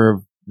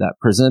curve that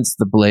presents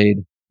the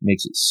blade,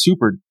 makes it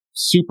super,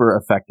 super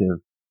effective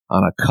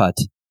on a cut,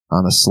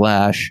 on a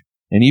slash,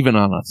 and even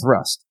on a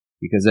thrust.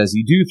 Because as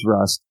you do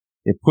thrust,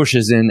 it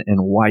pushes in and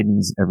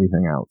widens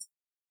everything out.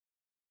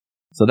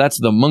 So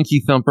that's the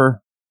Monkey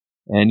Thumper.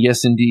 And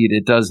yes, indeed,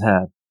 it does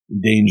have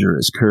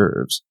dangerous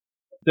curves.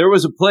 There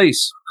was a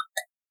place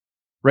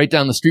right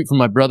down the street from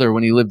my brother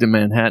when he lived in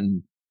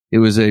Manhattan. It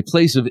was a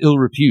place of ill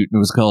repute, and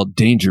it was called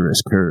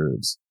Dangerous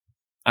Curves.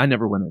 I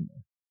never went in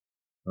there.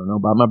 I don't know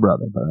about my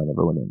brother, but I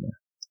never went in there.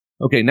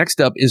 Okay,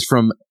 next up is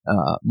from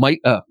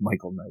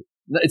Michael Knight.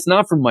 It's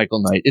not from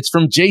Michael Knight. It's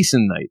from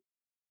Jason Knight.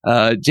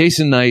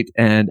 Jason Knight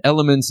and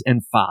Elements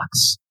and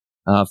Fox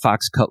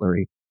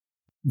Cutlery.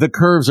 The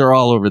curves are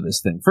all over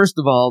this thing. First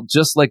of all,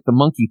 just like the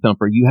Monkey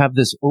Thumper, you have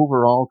this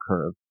overall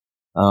curve,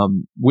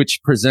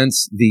 which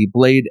presents the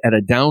blade at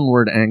a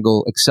downward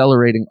angle,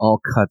 accelerating all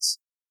cuts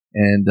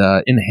and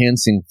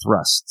enhancing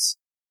thrusts.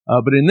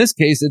 But in this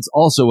case, it's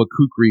also a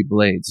kukri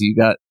blade. So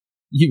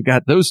you've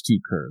got those two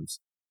curves,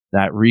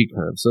 that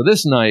recurve. So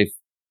this knife,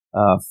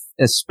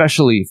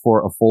 especially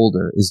for a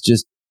folder, is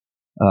just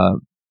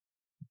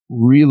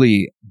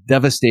really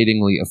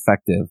devastatingly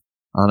effective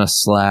on a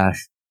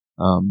slash.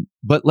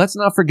 But let's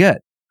not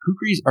forget,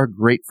 kukris are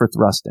great for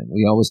thrusting.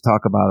 We always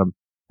talk about them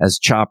as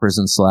choppers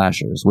and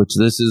slashers, which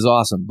this is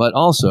awesome. But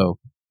also,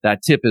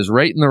 that tip is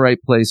right in the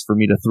right place for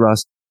me to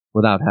thrust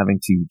without having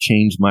to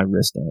change my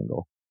wrist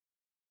angle.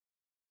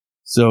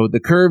 So the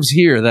curves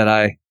here that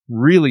I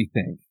really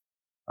think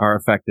are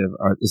effective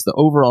is the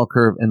overall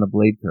curve and the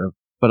blade curve.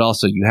 But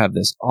also, you have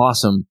this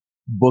awesome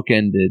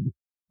bookended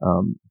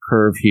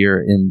curve here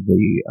in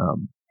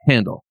the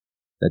handle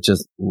that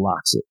just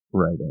locks it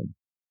right in.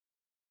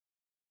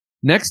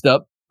 Next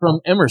up, from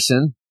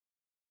Emerson,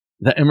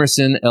 the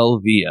Emerson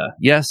Elvia.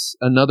 Yes,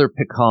 another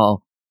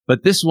Pikal,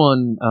 but this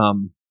one,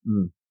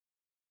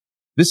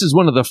 this is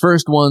one of the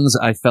first ones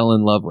I fell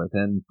in love with,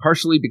 and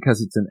partially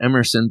because it's an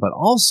Emerson, but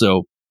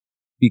also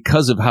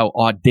because of how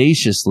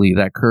audaciously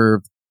that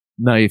curved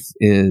knife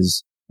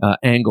is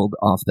angled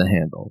off the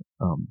handle.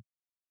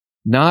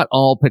 not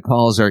all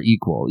Picals are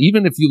equal.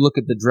 Even if you look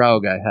at the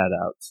Draug I had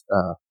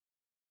out,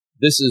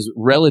 this is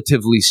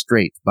relatively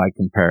straight by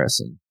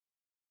comparison.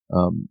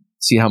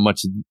 See how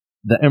much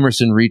the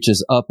Emerson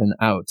reaches up and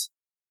out.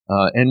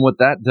 And what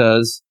that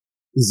does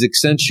is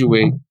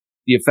accentuate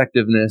the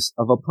effectiveness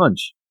of a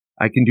punch.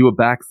 I can do a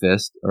back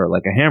fist or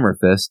like a hammer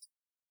fist,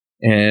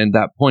 and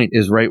that point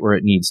is right where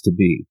it needs to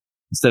be,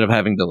 instead of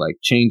having to like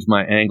change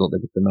my angle to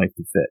get the knife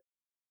to fit.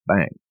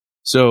 Bang.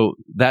 So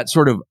that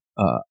sort of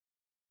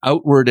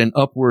outward and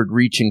upward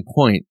reaching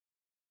point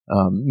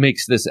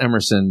makes this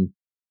Emerson,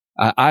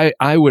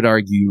 I would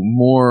argue,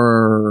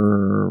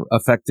 more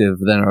effective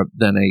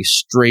than a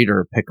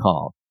straighter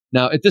Pical.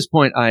 Now, at this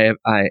point, I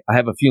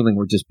have a feeling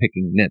we're just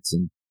picking nits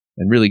and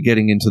really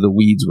getting into the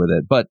weeds with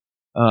it. But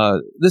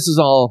this is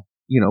all,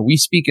 we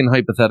speak in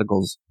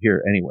hypotheticals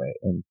here anyway.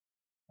 And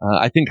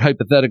I think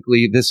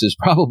hypothetically, this is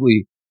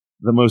probably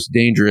the most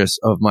dangerous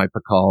of my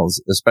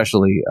Picals,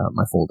 especially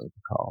my folding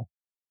Pical.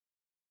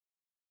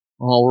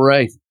 All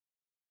right.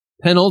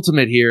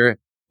 Penultimate here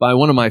by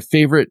one of my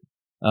favorite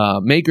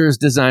makers,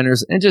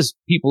 designers, and just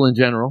people in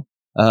general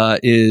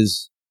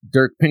is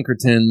Dirk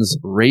Pinkerton's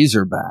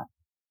Razorback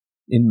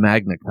in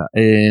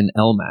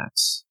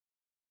LMAX.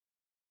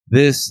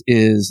 This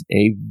is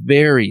a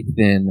very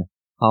thin,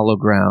 hollow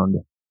ground,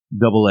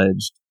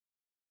 double-edged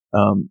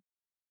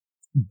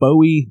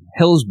Bowie,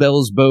 Hells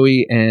Bells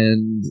Bowie,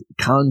 and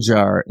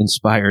Kanjar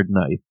inspired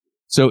knife.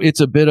 So it's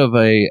a bit of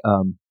a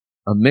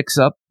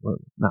mix-up, or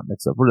not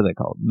mix-up, what do they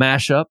call it?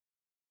 Mash-up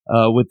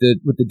with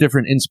the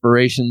different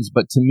inspirations.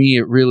 But to me,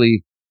 it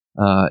really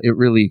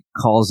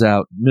calls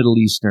out Middle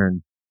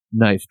Eastern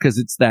knife, because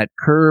it's that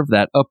curve,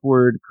 that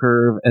upward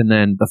curve, and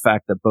then the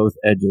fact that both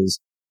edges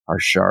are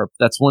sharp.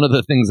 That's one of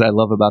the things I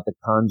love about the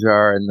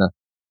Kanjar and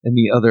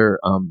the other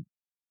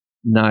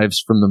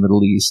knives from the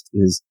Middle East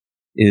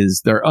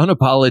is their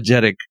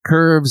unapologetic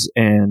curves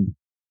and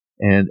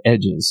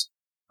edges,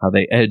 how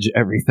they edge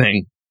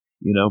everything,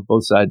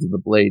 both sides of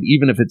the blade,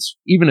 even if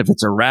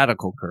it's a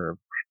radical curve.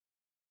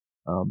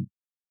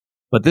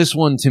 But this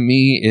one to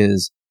me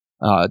is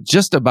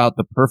just about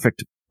the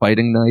perfect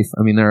fighting knife.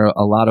 I mean, there are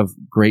a lot of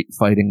great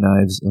fighting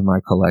knives in my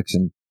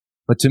collection,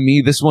 but to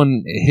me, this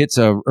one hits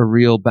a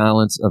real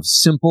balance of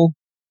simple,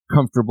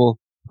 comfortable,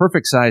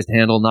 perfect sized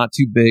handle, not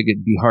too big.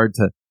 It'd be hard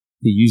to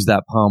use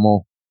that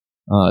pommel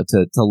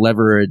to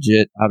leverage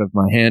it out of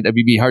my hand. It'd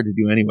be hard to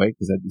do anyway,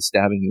 because I'd be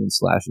stabbing you and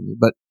slashing you.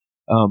 But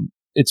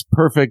it's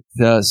perfect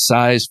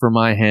size for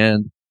my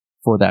hand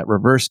for that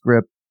reverse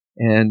grip,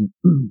 and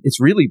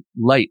it's really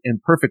light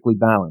and perfectly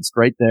balanced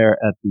right there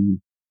at the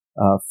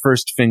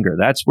first finger.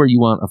 That's where you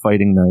want a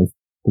fighting knife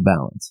to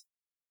balance.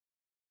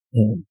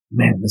 And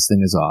man, this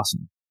thing is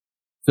awesome.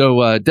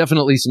 So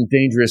definitely some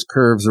dangerous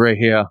curves right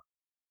here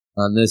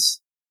on this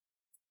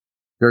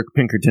Dirk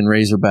Pinkerton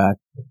Razorback.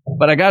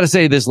 But I gotta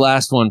say, this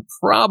last one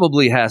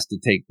probably has to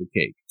take the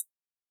cake.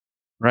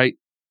 Right?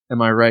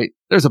 Am I right?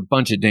 There's a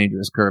bunch of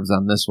dangerous curves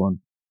on this one.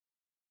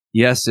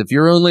 Yes, if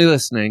you're only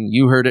listening,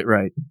 you heard it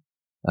right.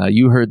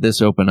 You heard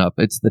this open up.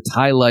 It's the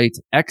Ty-Lite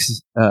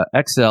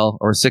XL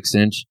or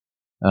 6-inch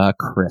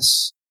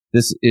Chris.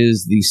 This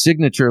is the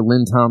signature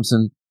Lynn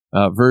Thompson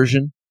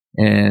version,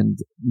 and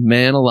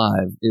man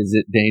alive, is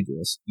it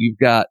dangerous. You've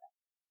got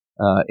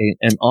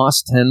an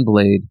AUS 10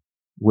 blade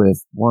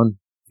with 1,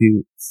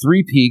 2,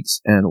 3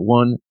 peaks and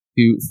 1,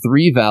 2,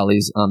 3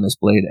 valleys on this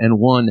blade, and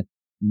one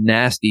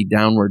nasty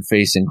downward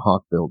facing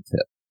hawkbill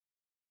tip.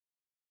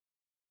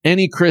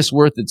 Any Chris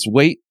worth its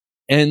weight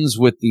ends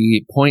with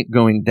the point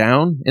going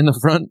down in the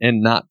front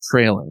and not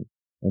trailing,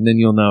 and then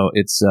you'll know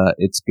it's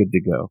good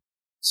to go.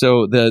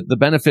 So the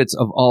benefits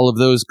of all of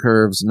those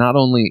curves not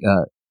only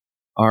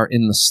are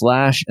in the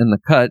slash and the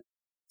cut.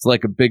 It's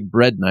like a big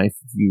bread knife.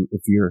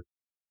 If you're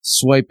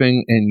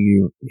swiping and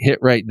you hit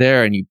right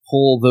there and you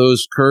pull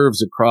those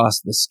curves across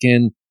the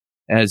skin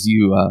as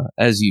you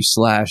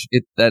slash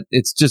it,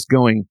 it's just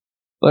going,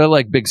 they're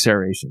like big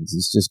serrations.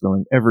 It's just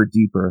going ever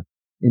deeper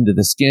into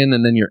the skin,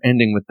 and then you're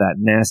ending with that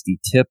nasty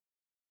tip.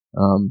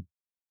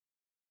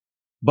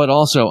 But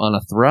also on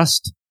a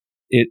thrust,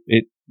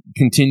 it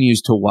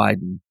continues to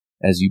widen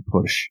as you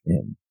push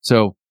in.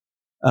 So,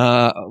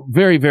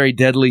 very, very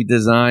deadly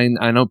design.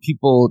 I know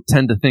people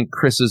tend to think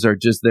Chris's are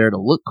just there to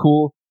look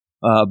cool.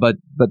 But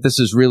this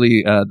is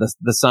really,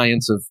 the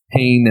science of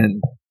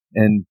pain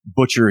and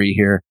butchery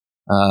here,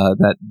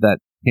 that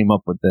came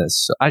up with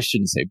this. So I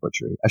shouldn't say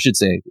butchery. I should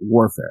say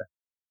warfare.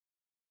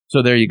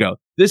 So there you go.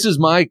 This is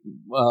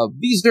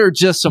these are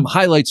just some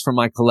highlights from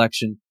my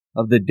collection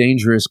of the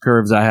dangerous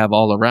curves I have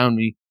all around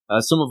me.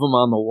 Some of them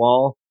on the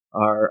wall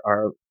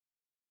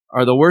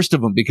are the worst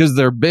of them because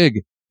they're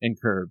big and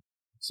curved.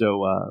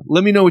 So,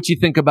 let me know what you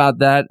think about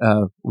that.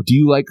 Do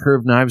you like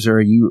curved knives, or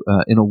are you,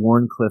 in a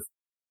Wharncliffe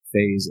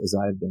phase as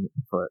I've been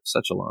for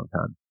such a long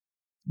time?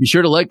 Be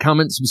sure to like,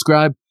 comment,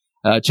 subscribe.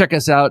 Check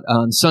us out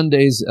on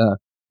Sunday's,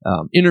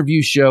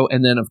 interview show.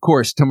 And then, of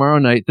course, tomorrow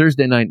night,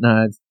 Thursday Night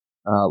Knives,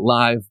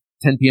 live,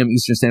 10 p.m.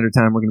 Eastern Standard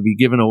Time. We're going to be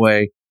giving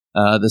away,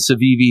 the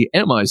Civivi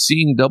Am I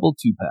Seeing Double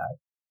 2-pack.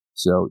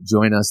 So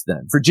join us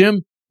then. For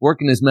Jim,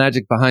 working his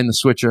magic behind the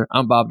switcher.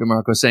 I'm Bob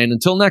DeMarco saying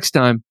until next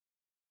time,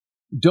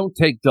 don't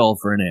take dull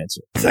for an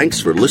answer. Thanks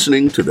for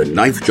listening to the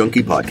Knife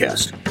Junkie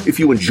Podcast. If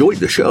you enjoyed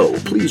the show,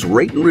 please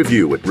rate and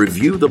review at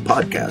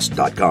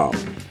reviewthepodcast.com.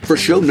 For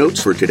show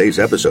notes for today's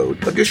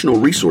episode, additional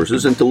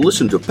resources, and to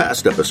listen to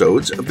past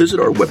episodes, visit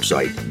our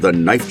website,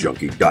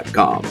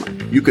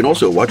 thenifejunkie.com. You can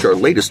also watch our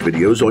latest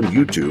videos on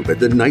YouTube at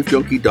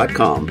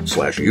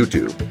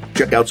thenifejunkie.com/YouTube.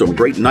 Check out some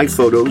great knife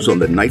photos on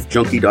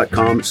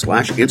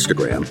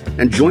thenifejunkie.com/Instagram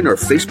and join our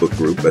Facebook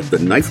group at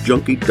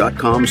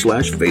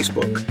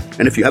thenifejunkie.com/Facebook.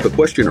 And if you have a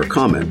question or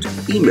comment,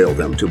 email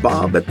them to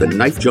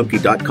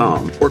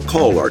bob@thenifejunkie.com or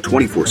call our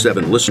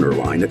 24/7 listener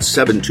line at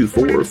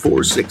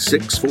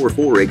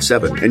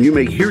 724-466-4487, and you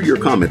may hear your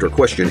comment or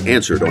question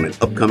answered on an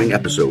upcoming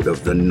episode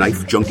of the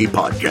Knife Junkie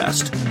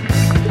Podcast.